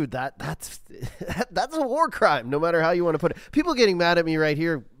someone food, that's a war crime, no matter how you want to put it. People getting mad at me right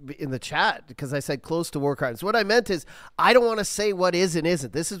here in the chat because I said close to war crimes. What I meant is I don't want to say what is and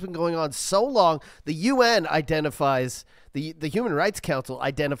isn't. This has been going on so long. The UN identifies, the Human Rights Council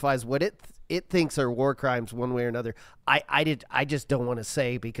identifies what it thinks are war crimes one way or another. I just don't want to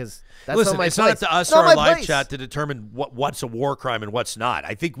say because that's Listen, not my it's place. not up to us or our live chat to determine what's a war crime and what's not.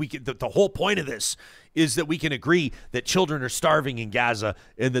 I think we can, the whole point of this is that we can agree that children are starving in Gaza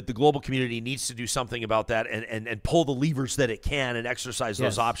and that the global community needs to do something about that and pull the levers that it can and exercise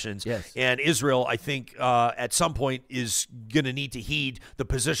those options. Yes. And Israel, I think, at some point is going to need to heed the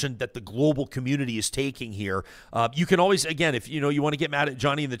position that the global community is taking here. You can always, again, if you want to get mad at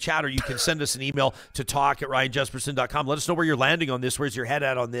Johnny in the chat, or you can send us an email to talk@ryanjesperson.com. come. Let us know where you're landing on this. Where's your head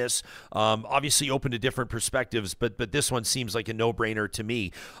at on this? Obviously open to different perspectives, but this one seems like a no-brainer to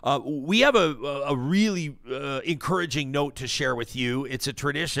me. We have a really encouraging note to share with you. It's a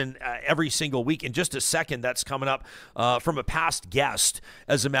tradition every single week. In just a second, that's coming up from a past guest,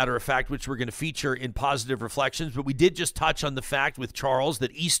 as a matter of fact, which we're going to feature in Positive Reflections. But we did just touch on the fact with Charles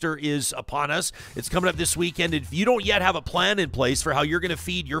that Easter is upon us. It's coming up this weekend. If you don't yet have a plan in place for how you're going to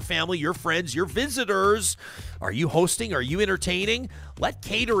feed your family, your friends, your visitors, are you hosting? Are you entertaining? Let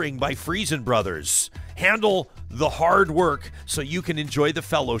Catering by Friesen Brothers handle the hard work so you can enjoy the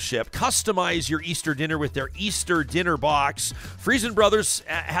fellowship. Customize your Easter dinner with their Easter dinner box. Friesen Brothers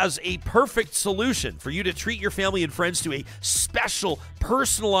has a perfect solution for you to treat your family and friends to a special,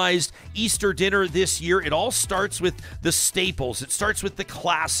 personalized Easter dinner this year. It all starts with the staples. It starts with the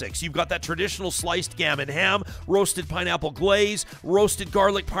classics. You've got that traditional sliced gammon ham, roasted pineapple glaze, roasted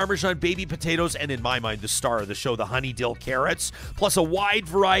garlic parmesan baby potatoes, and in my mind, the star of the show, the honey dill carrots, plus a wide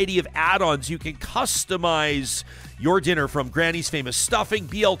variety of add-ons. You can customize your dinner from Granny's famous stuffing,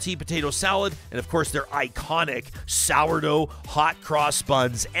 BLT potato salad, and of course their iconic sourdough hot cross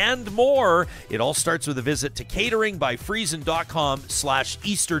buns and more. It all starts with a visit to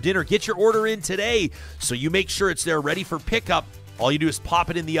cateringbyfriesen.com/Easter dinner. Get your order in today so you make sure it's there ready for pickup. All you do is pop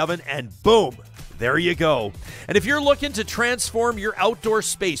it in the oven and boom, there you go. And if you're looking to transform your outdoor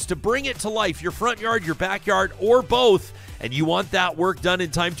space, to bring it to life, your front yard, your backyard, or both, and you want that work done in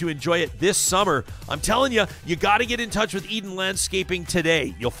time to enjoy it this summer, I'm telling you, you got to get in touch with Eden Landscaping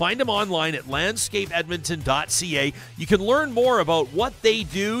today. You'll find them online at landscapeedmonton.ca. You can learn more about what they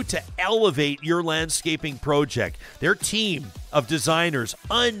do to elevate your landscaping project. Their team of designers,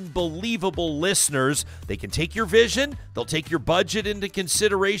 unbelievable listeners. They can take your vision, they'll take your budget into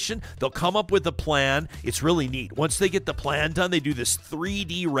consideration, they'll come up with a plan. It's really neat. Once they get the plan done, they do this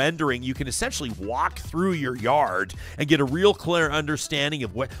 3D rendering. You can essentially walk through your yard and get a real clear understanding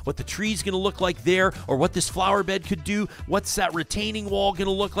of what the tree's going to look like there, or what this flower bed could do, what's that retaining wall going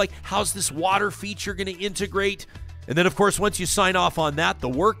to look like, how's this water feature going to integrate. And then, of course, once you sign off on that, the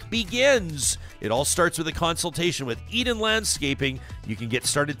work begins. It all starts with a consultation with Eden Landscaping. You can get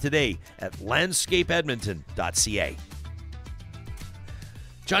started today at landscapeedmonton.ca.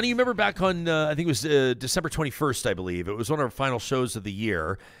 Johnny, you remember back on, I think it was December 21st, I believe. It was one of our final shows of the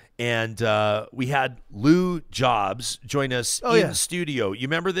year. And we had Lou Jobs join us in studio. You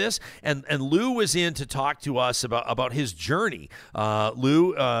remember this? And Lou was in to talk to us about his journey.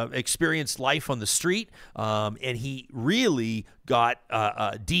 Lou experienced life on the street, and he really got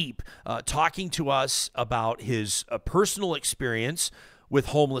deep talking to us about his personal experience with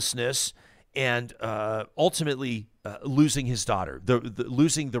homelessness and ultimately losing his daughter,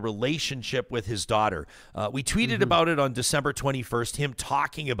 losing the relationship with his daughter. We tweeted about it on December 21st, him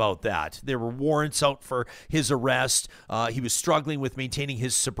talking about that. There were warrants out for his arrest. He was struggling with maintaining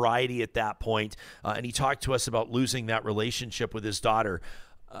his sobriety at that point, and he talked to us about losing that relationship with his daughter.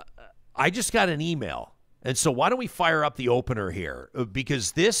 I just got an email. And so why don't we fire up the opener here?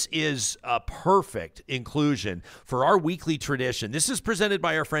 Because this is a perfect inclusion for our weekly tradition. This is presented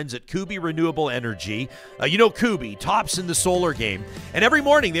by our friends at Kubi Renewable Energy. You know Kubi, tops in the solar game. And every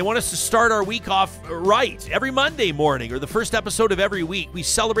morning they want us to start our week off right. Every Monday morning, or the first episode of every week, we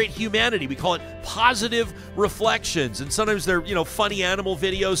celebrate humanity. We call it Positive Reflections. And sometimes they're, funny animal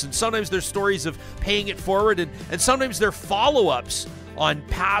videos, and sometimes they're stories of paying it forward, and sometimes they're follow-ups on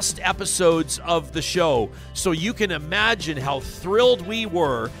past episodes of the show. So you can imagine how thrilled we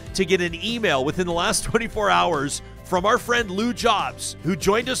were to get an email within the last 24 hours from our friend Lou Jobs, who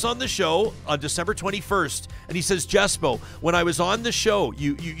joined us on the show on December 21st. And he says, Jespo, when I was on the show,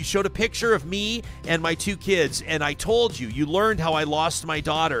 you showed a picture of me and my two kids, and I told you learned how I lost my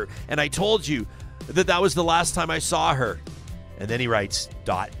daughter, and I told you that was the last time I saw her. And then he writes, ...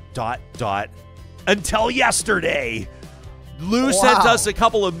 until yesterday. Lou sent us a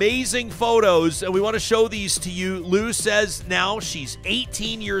couple amazing photos, and we want to show these to you. Lou says now she's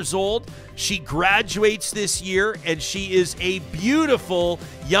 18 years old. She graduates this year, and she is a beautiful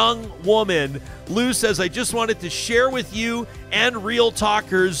young woman. Lou says, I just wanted to share with you and Real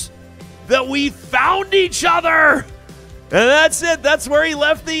Talkers that we found each other. And that's it. That's where he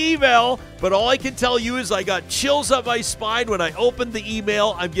left the email. But all I can tell you is I got chills up my spine when I opened the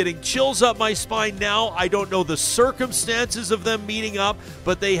email. I'm getting chills up my spine now. I don't know the circumstances of them meeting up,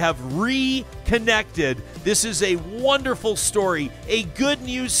 but they have reconnected. This is a wonderful story, a good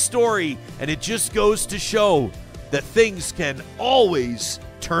news story, and it just goes to show that things can always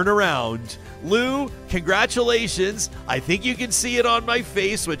turn around. Lou, congratulations. I think you can see it on my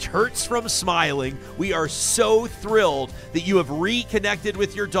face, which hurts from smiling. We are so thrilled that you have reconnected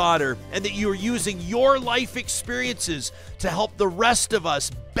with your daughter and that you are using your life experiences to help the rest of us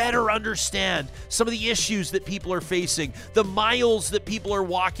better understand some of the issues that people are facing, the miles that people are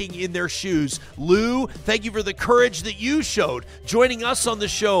walking in their shoes. Lou, thank you for the courage that you showed, joining us on the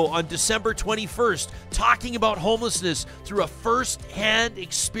show on December 21st, talking about homelessness through a first-hand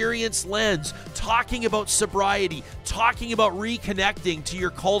experience lens, talking about sobriety, talking about reconnecting to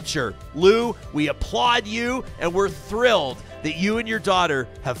your culture. Lou, we applaud you, and we're thrilled that you and your daughter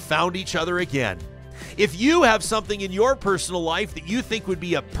have found each other again. If you have something in your personal life that you think would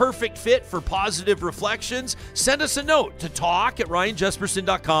be a perfect fit for Positive Reflections, send us a note to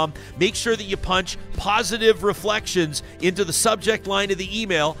talk@ryanjesperson.com. Make sure that you punch Positive Reflections into the subject line of the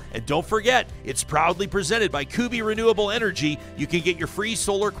email. And don't forget, it's proudly presented by Kubi Renewable Energy. You can get your free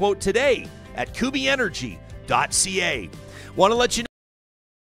solar quote today at kubienergy.ca. Want to let you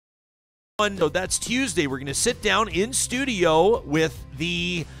know, so that's Tuesday. We're going to sit down in studio with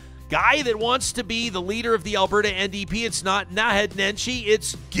the guy that wants to be the leader of the Alberta NDP. It's not Naheed Nenshi,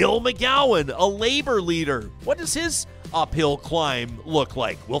 it's Gil McGowan, a Labour leader. What does his uphill climb look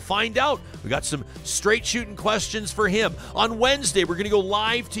like? We'll find out. We got some straight shooting questions for him. On Wednesday, we're going to go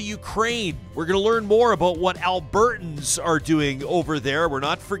live to Ukraine. We're going to learn more about what Albertans are doing over there. We're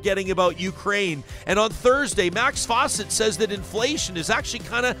not forgetting about Ukraine. And on Thursday, Max Fawcett says that inflation is actually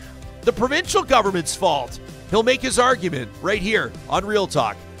kind of the provincial government's fault. He'll make his argument right here on Real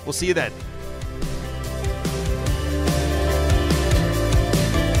Talk. We'll see you then.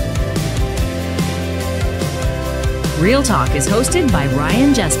 Real Talk is hosted by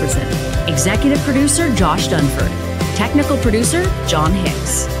Ryan Jesperson, executive producer Josh Dunford, technical producer John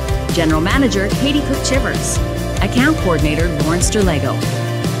Hicks, general manager Katie Cook-Chivers, account coordinator Lawrence Derlego,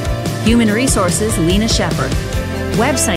 human resources Lena Shepard, website